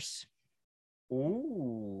Steelers.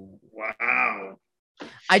 Ooh. Wow.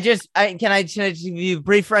 Can I just give you a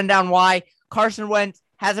brief rundown why Carson Wentz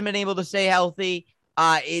hasn't been able to stay healthy.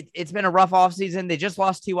 It's been a rough offseason. They just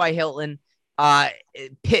lost T.Y. Hilton.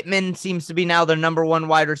 Pittman seems to be now their number 1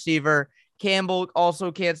 wide receiver. Campbell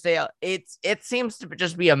also can't stay out. It seems to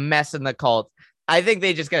just be a mess in the Colts. I think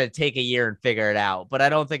they just got to take a year and figure it out, but I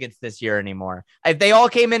don't think it's this year anymore. If they all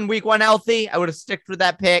came in week 1 healthy, I would have sticked with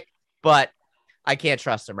that pick, but I can't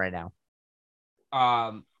trust them right now.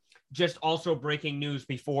 Just also breaking news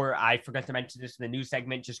before I forgot to mention this in the news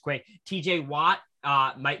segment, just quick. TJ Watt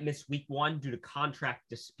might miss week 1 due to contract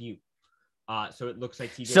dispute. So it looks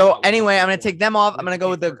like TJ. So Watt anyway, I'm going to take them off. I'm going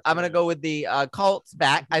to go with the Colts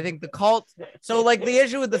back. I think the Colts. So like the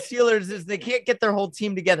issue with the Steelers is they can't get their whole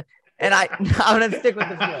team together. And I'm going to stick with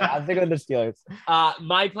the Steelers. I'm sticking with the Steelers.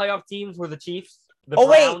 My playoff teams were the Chiefs, the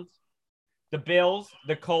Browns, the Bills,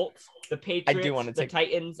 the Colts, the Patriots, the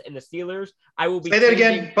Titans, and the Steelers. I will be say that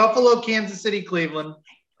again. Buffalo, Kansas City, Cleveland.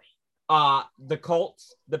 The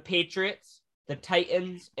Colts, the Patriots, the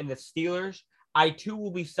Titans, and the Steelers. I too will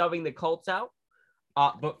be subbing the Colts out.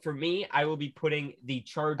 But for me, I will be putting the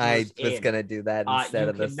Chargers I was going to do that instead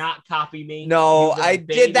of this. You cannot copy me. No, I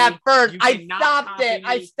did that first. I stopped it.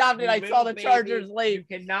 I saw the Chargers late.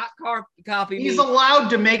 You cannot copy me. He's allowed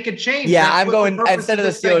to make a change. Yeah, I'm going, instead of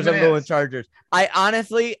the Steelers, I'm going with Chargers.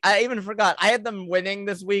 I even forgot. I had them winning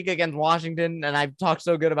this week against Washington, and I've talked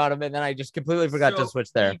so good about them, and then I just completely forgot to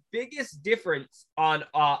switch there. The biggest difference on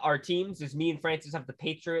our teams is me and Francis have the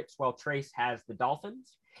Patriots, while Trace has the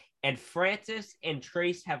Dolphins. And Francis and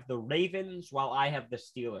Trace have the Ravens, while I have the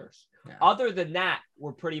Steelers. Yeah. Other than that,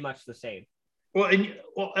 we're pretty much the same. Well,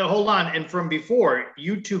 hold on. And from before,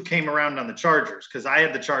 you two came around on the Chargers because I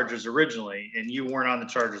had the Chargers originally, and you weren't on the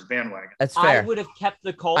Chargers bandwagon. That's fair. I would have kept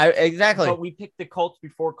the Colts. Exactly. But we picked the Colts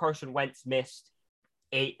before Carson Wentz missed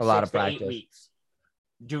 8 weeks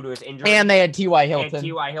due to his injury. And they had T.Y.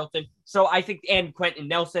 Hilton. So I think, and Quentin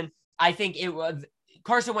Nelson, I think it was –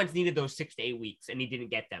 Carson Wentz needed those 6 to 8 weeks, and he didn't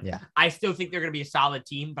get them. Yeah. I still think they're going to be a solid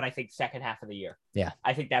team, but I think second half of the year. Yeah.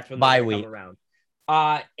 I think that's when they're going to come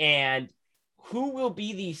around. And who will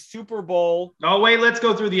be the Super Bowl? Oh, wait, let's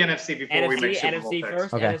go through the NFC before we make Super Bowl NFC picks.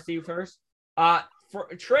 first. Okay. NFC first. For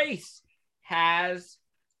Trace has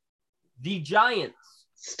the Giants.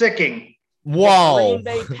 Sticking. Whoa. The Green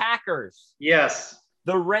Bay Packers. Yes.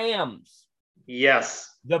 The Rams. Yes.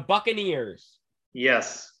 The Buccaneers.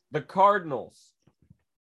 Yes. The Cardinals.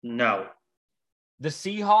 No. The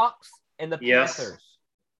Seahawks and the Panthers.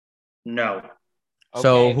 No. Okay,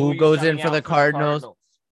 so who goes in for the Cardinals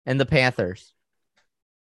and the Panthers?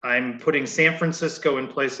 I'm putting San Francisco in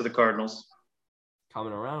place of the Cardinals.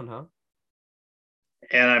 Coming around, huh?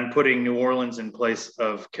 And I'm putting New Orleans in place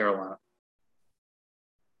of Carolina.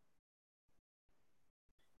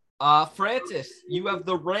 Francis, you have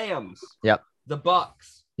the Rams. Yep. The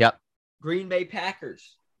Bucks. Yep. Green Bay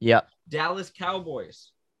Packers. Yep. Dallas Cowboys.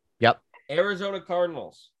 Yep. Arizona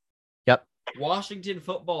Cardinals. Yep. Washington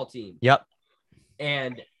Football Team. Yep.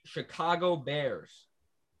 And Chicago Bears.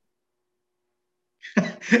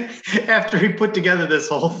 After he put together this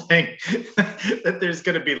whole thing, that there's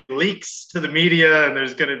going to be leaks to the media and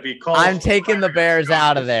there's going to be calls. I'm taking the Bears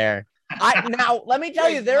out of there. Now, let me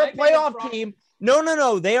tell you, they're a playoff team.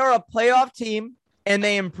 No. They are a playoff team, and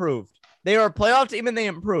they improved. They are a playoff team, and they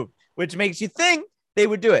improved, which makes you think they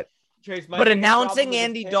would do it. Trace, but announcing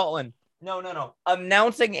Andy Dalton. No.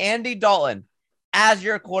 Announcing Andy Dalton as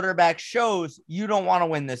your quarterback shows you don't want to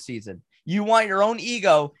win this season. You want your own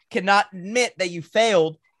ego, cannot admit that you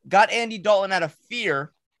failed, got Andy Dalton out of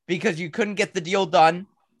fear because you couldn't get the deal done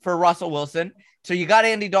for Russell Wilson. So you got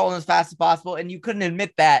Andy Dalton as fast as possible, and you couldn't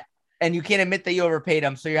admit that. And you can't admit that you overpaid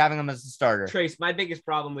him, so you're having him as a starter. Trace, my biggest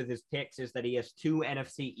problem with his picks is that he has 2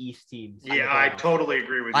 NFC East teams. Yeah, I totally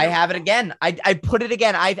agree with you. I have it again. I put it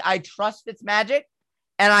again. I trust Fitzmagic,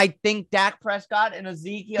 and I think Dak Prescott and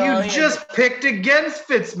Ezekiel. You just picked against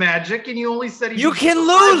Fitzmagic, and you only said you can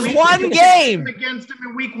lose one game against him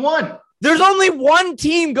in week 1. There's only one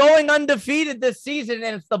team going undefeated this season,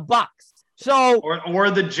 and it's the Bucks. So or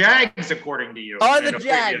the Jags, according to you. Or the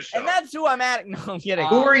Jags, and that's who I'm at. No, I'm kidding.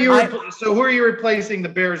 Who are you? So who are you replacing the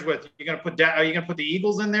Bears with? Are you gonna put the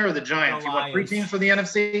Eagles in there or the Giants? You want 3 teams for the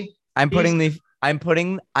NFC? And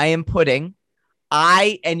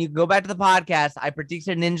you can go back to the podcast. I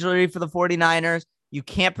predicted an injury for the 49ers. You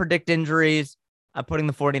can't predict injuries. I'm putting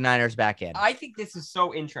the 49ers back in. I think this is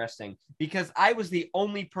so interesting because I was the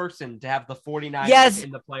only person to have the 49ers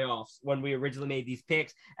in the playoffs when we originally made these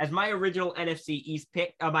picks. As my original NFC East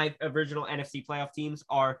pick, my original NFC playoff teams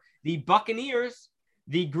are the Buccaneers,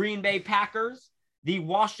 the Green Bay Packers, the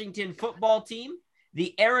Washington Football Team,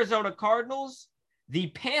 the Arizona Cardinals, the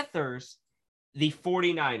Panthers, the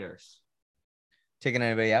 49ers. Taking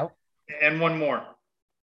anybody out? And one more.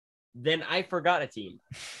 Then I forgot a team.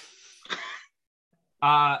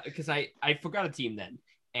 Because I forgot a team then.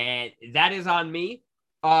 And that is on me.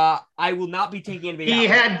 I will not be taking anybody out. He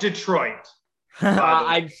had Detroit.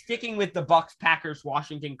 I'm sticking with the Bucks, Packers,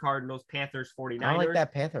 Washington, Cardinals, Panthers, 49ers. I don't like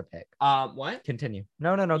that Panther pick. What? Continue.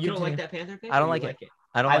 No. You continue. don't like that Panther pick? I don't like it.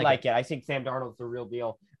 I don't like it. I think Sam Darnold's the real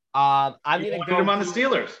deal. I'm going to go him on the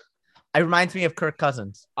Steelers. It reminds me of Kirk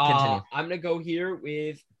Cousins. Continue. I'm going to go here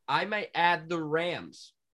with, I might add the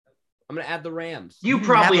Rams. I'm going to add the Rams. You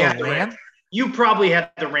probably had the Rams. You probably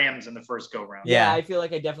had the Rams in the first go round. Yeah, I feel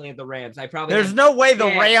like I definitely had the Rams. There's no way the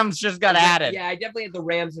Rams just got added. Yeah, I definitely had the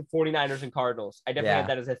Rams and 49ers and Cardinals. I definitely had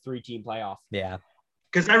that as a 3-team playoff. Yeah.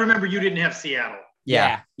 Because I remember you didn't have Seattle.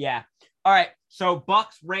 Yeah. All right. So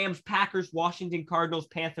Bucks, Rams, Packers, Washington, Cardinals,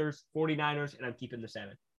 Panthers, 49ers, and I'm keeping the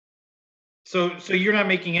 7. So you're not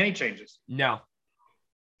making any changes? No.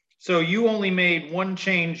 So you only made one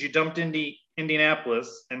change. You dumped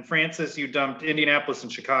Indianapolis, and Francis, you dumped Indianapolis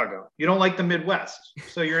and Chicago. You don't like the Midwest,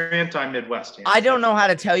 so you're anti-Midwest. I don't know how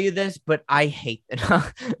to tell you this, but I hate it.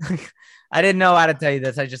 I didn't know how to tell you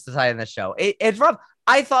this. I just decided in the show. It's rough.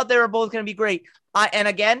 I thought they were both going to be great. And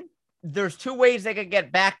again, there's 2 ways they could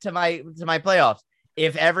get back to my playoffs.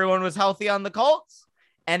 If everyone was healthy on the Colts,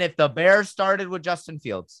 and if the Bears started with Justin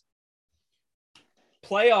Fields.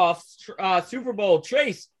 Playoffs, Super Bowl.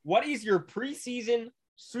 Trace, what is your preseason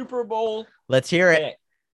Super Bowl? Let's hear it.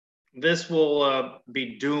 This will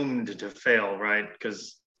be doomed to fail, right?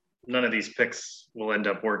 Because none of these picks will end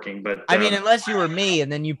up working. But I mean, unless you were me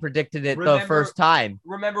and then you predicted it the first time.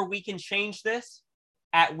 Remember, we can change this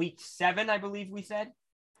at week 7, I believe we said.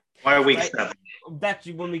 Why week 7? That's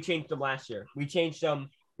when we changed them last year. We changed them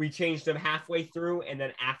halfway through and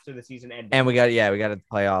then after the season ended. And we got the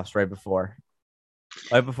playoffs right before.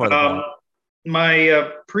 Right before the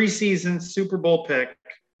my preseason Super Bowl pick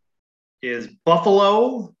is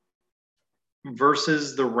Buffalo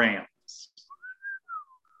versus the Rams.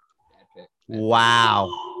 Wow.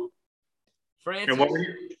 Francis. And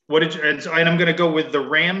what did you? And I'm going to go with the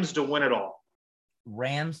Rams to win it all.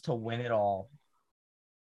 Rams to win it all.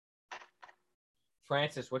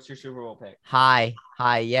 Francis, what's your Super Bowl pick? Hi,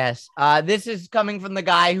 yes. This is coming from the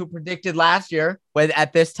guy who predicted last year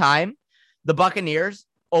at this time. The Buccaneers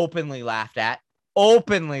openly laughed at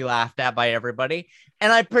by everybody.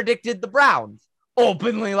 And I predicted the Browns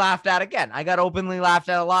openly laughed at again. I got openly laughed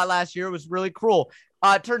at a lot last year. It was really cruel.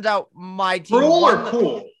 Turns out my team. Cruel or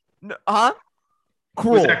cool? Huh?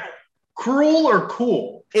 Cruel. Cruel or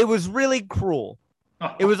cool? It was really cruel.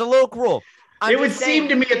 It was a little cruel. It would seem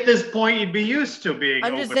to me at this point you'd be used to being.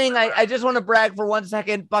 I'm just saying, I just want to brag for 1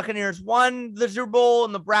 second. Buccaneers won the Super Bowl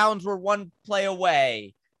and the Browns were 1 play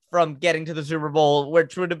away from getting to the Super Bowl,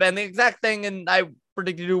 which would have been the exact thing. And I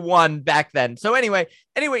predicted to 1 back then. So anyway,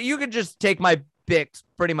 you could just take my picks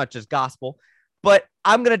pretty much as gospel, but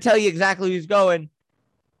I'm going to tell you exactly who's going.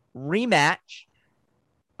 Rematch.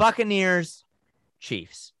 Buccaneers,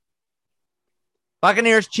 Chiefs.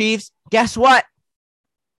 Buccaneers, Chiefs. Guess what?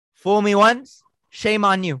 Fool me once, shame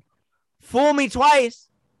on you. Fool me twice.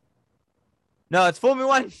 No, it's fool me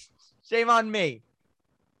once, shame on me.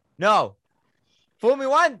 No. Fool me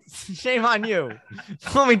once, shame on you.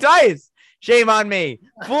 Fool me twice, shame on me.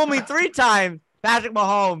 Fool me 3 times, Patrick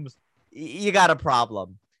Mahomes, you got a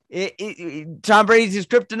problem. Tom Brady's his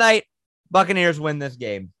kryptonite. Buccaneers win this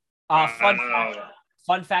game.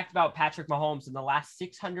 Fun fact about Patrick Mahomes: in the last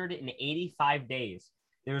 685 days,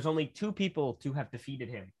 there was only 2 people to have defeated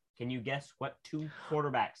him. Can you guess what 2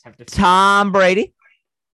 quarterbacks have defeated Tom Brady?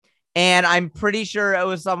 And I'm pretty sure it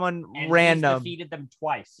was someone random. He's defeated them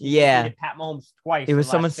twice. He defeated Pat Mahomes twice. It was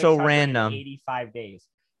someone so random. 85 days.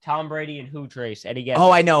 Tom Brady and who, Trace? Eddie guesses.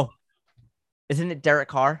 Oh, I know. Isn't it Derek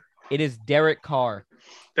Carr? It is Derek Carr.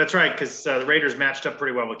 That's right, because the Raiders matched up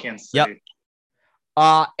pretty well with Kansas City.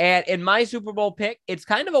 Yep. And in my Super Bowl pick, it's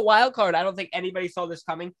kind of a wild card. I don't think anybody saw this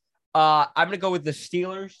coming. I'm going to go with the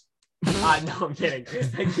Steelers. No, I'm kidding.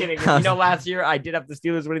 Last year I did have the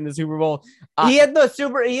Steelers winning the Super Bowl. He had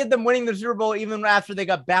them winning the Super Bowl even after they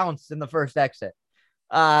got bounced in the first exit.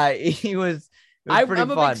 I'm a big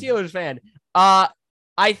Steelers fan.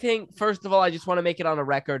 I think, first of all, I just want to make it on a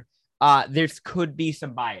record. There could be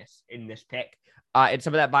some bias in this pick. And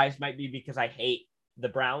some of that bias might be because I hate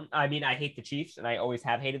I hate the Chiefs, and I always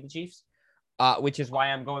have hated the Chiefs. Which is why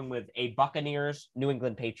I'm going with a Buccaneers, New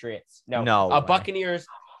England Patriots. Buccaneers,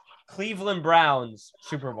 Cleveland Browns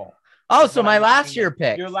Super Bowl. Oh, so my last year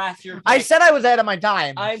pick. Your last year pick. I said I was ahead of my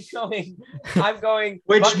time. I'm going.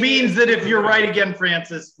 Which means that if you're right again,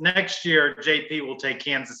 Francis, next year JP will take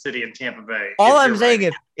Kansas City and Tampa Bay. All I'm saying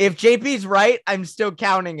is, if JP's right, I'm still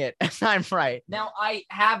counting it. I'm right. Now, I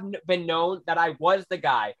have been known that I was the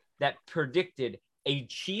guy that predicted a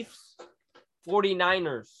Chiefs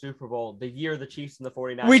 49ers Super Bowl, the year the Chiefs and the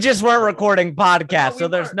 49ers. We just weren't recording podcasts, so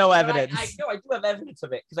there's no evidence. I know I do have evidence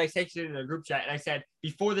of it because I texted it in a group chat and I said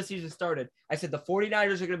before the season started, I said the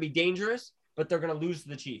 49ers are going to be dangerous, but they're going to lose to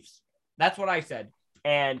the Chiefs. That's what I said,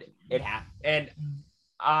 and it happened. And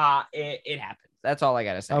it happened. That's all I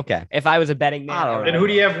gotta say. Okay. If I was a betting man, then who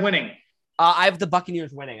do you have winning? I have the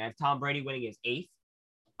Buccaneers winning. I have Tom Brady winning his 8th.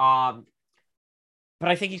 But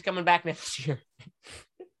I think he's coming back next year.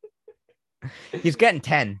 He's getting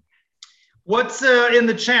 10. What's in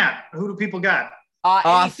the chat? Who do people got?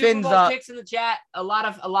 Any Super Bowl picks in the chat? A lot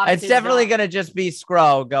of. It's definitely gonna just be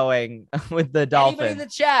Scro going with the Dolphins. Anybody in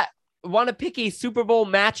the chat want to pick a Super Bowl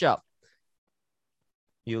matchup?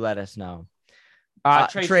 You let us know.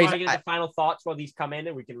 Trace, you want to get the final thoughts while these come in,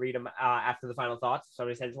 and we can read them after the final thoughts.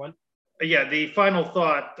 Somebody sends one. Yeah, the final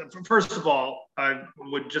thought. First of all, I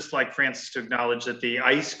would just like Francis to acknowledge that the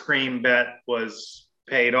ice cream bet was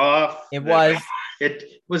paid off.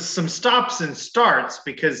 It was some stops and starts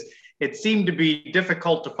because it seemed to be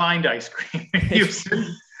difficult to find ice cream in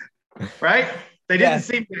Houston, right? They didn't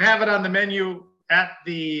seem to have it on the menu at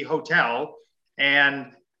the hotel,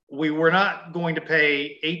 and we were not going to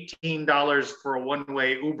pay $18 for a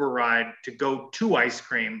one-way Uber ride to go to ice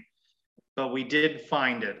cream, but we did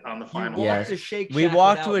find it on the final. We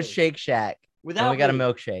walked to a Shake Shack and we got a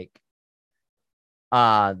milkshake.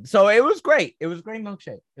 So it was great. It was a great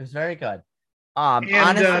milkshake. It was very good.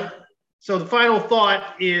 Honestly, so the final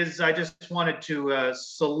thought is I just wanted to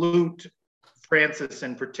salute Francis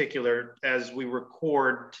in particular as we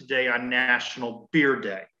record today on National Beer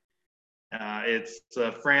Day. It's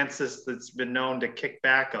Francis that's been known to kick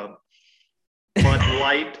back a Bud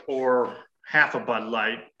Light or half a Bud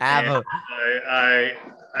Light.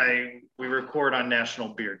 We record on National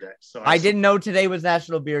Beer Day. So I didn't know today was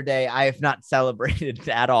National Beer Day. I have not celebrated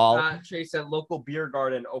at all. Trace, a local beer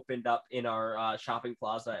garden opened up in our shopping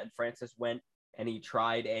plaza, and Francis went and he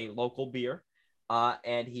tried a local beer,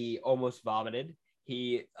 and he almost vomited.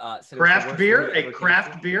 He craft beer, a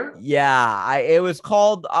craft beer. Yeah, it was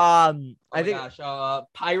called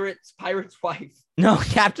Pirate's Wife. No,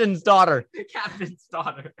 Captain's Daughter. Captain's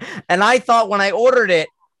Daughter. And I thought when I ordered it,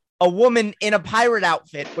 a woman in a pirate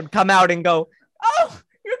outfit would come out and go, "Oh,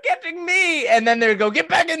 you're getting me," and then they'd go, "Get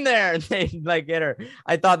back in there," and they'd like get her.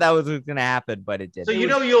 I thought that was going to happen, but it didn't. So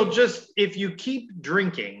you'll just, if you keep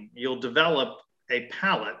drinking, you'll develop a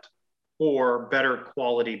palate for better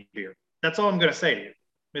quality beer. That's all I'm going to say to you,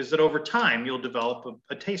 is that over time, you'll develop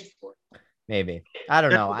a taste for it. Maybe. I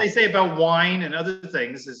don't know. What they say about wine and other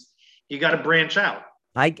things is you got to branch out.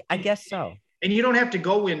 I guess so. And you don't have to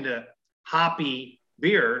go into hoppy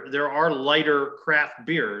beer. There are lighter craft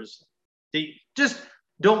beers. Just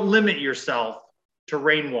don't limit yourself to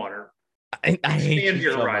rainwater. I hate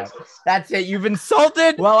you so much. That's it. You've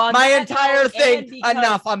insulted my entire thing.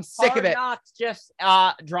 Enough. I'm sick of it. Hard Knocks just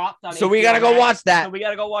dropped on. So we gotta go watch that. So we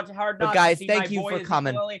gotta go watch Hard Knocks. But guys, thank you for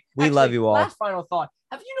coming. We love you all. Last final thought.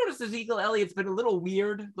 Have you noticed Ezekiel Elliott's been a little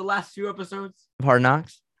weird the last few episodes? Hard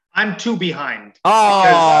Knocks. I'm too behind.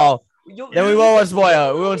 Oh, then we won't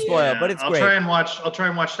spoil it. We won't spoil it, but it's great. I'll try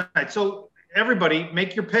and watch tonight. So everybody,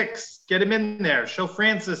 make your picks. Get him in there. Show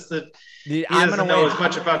Francis that he doesn't know as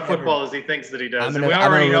much about football as he thinks that he does. We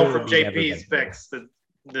already know from JP's picks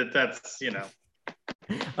that's.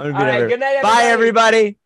 All right, good night, everybody. Bye, everybody.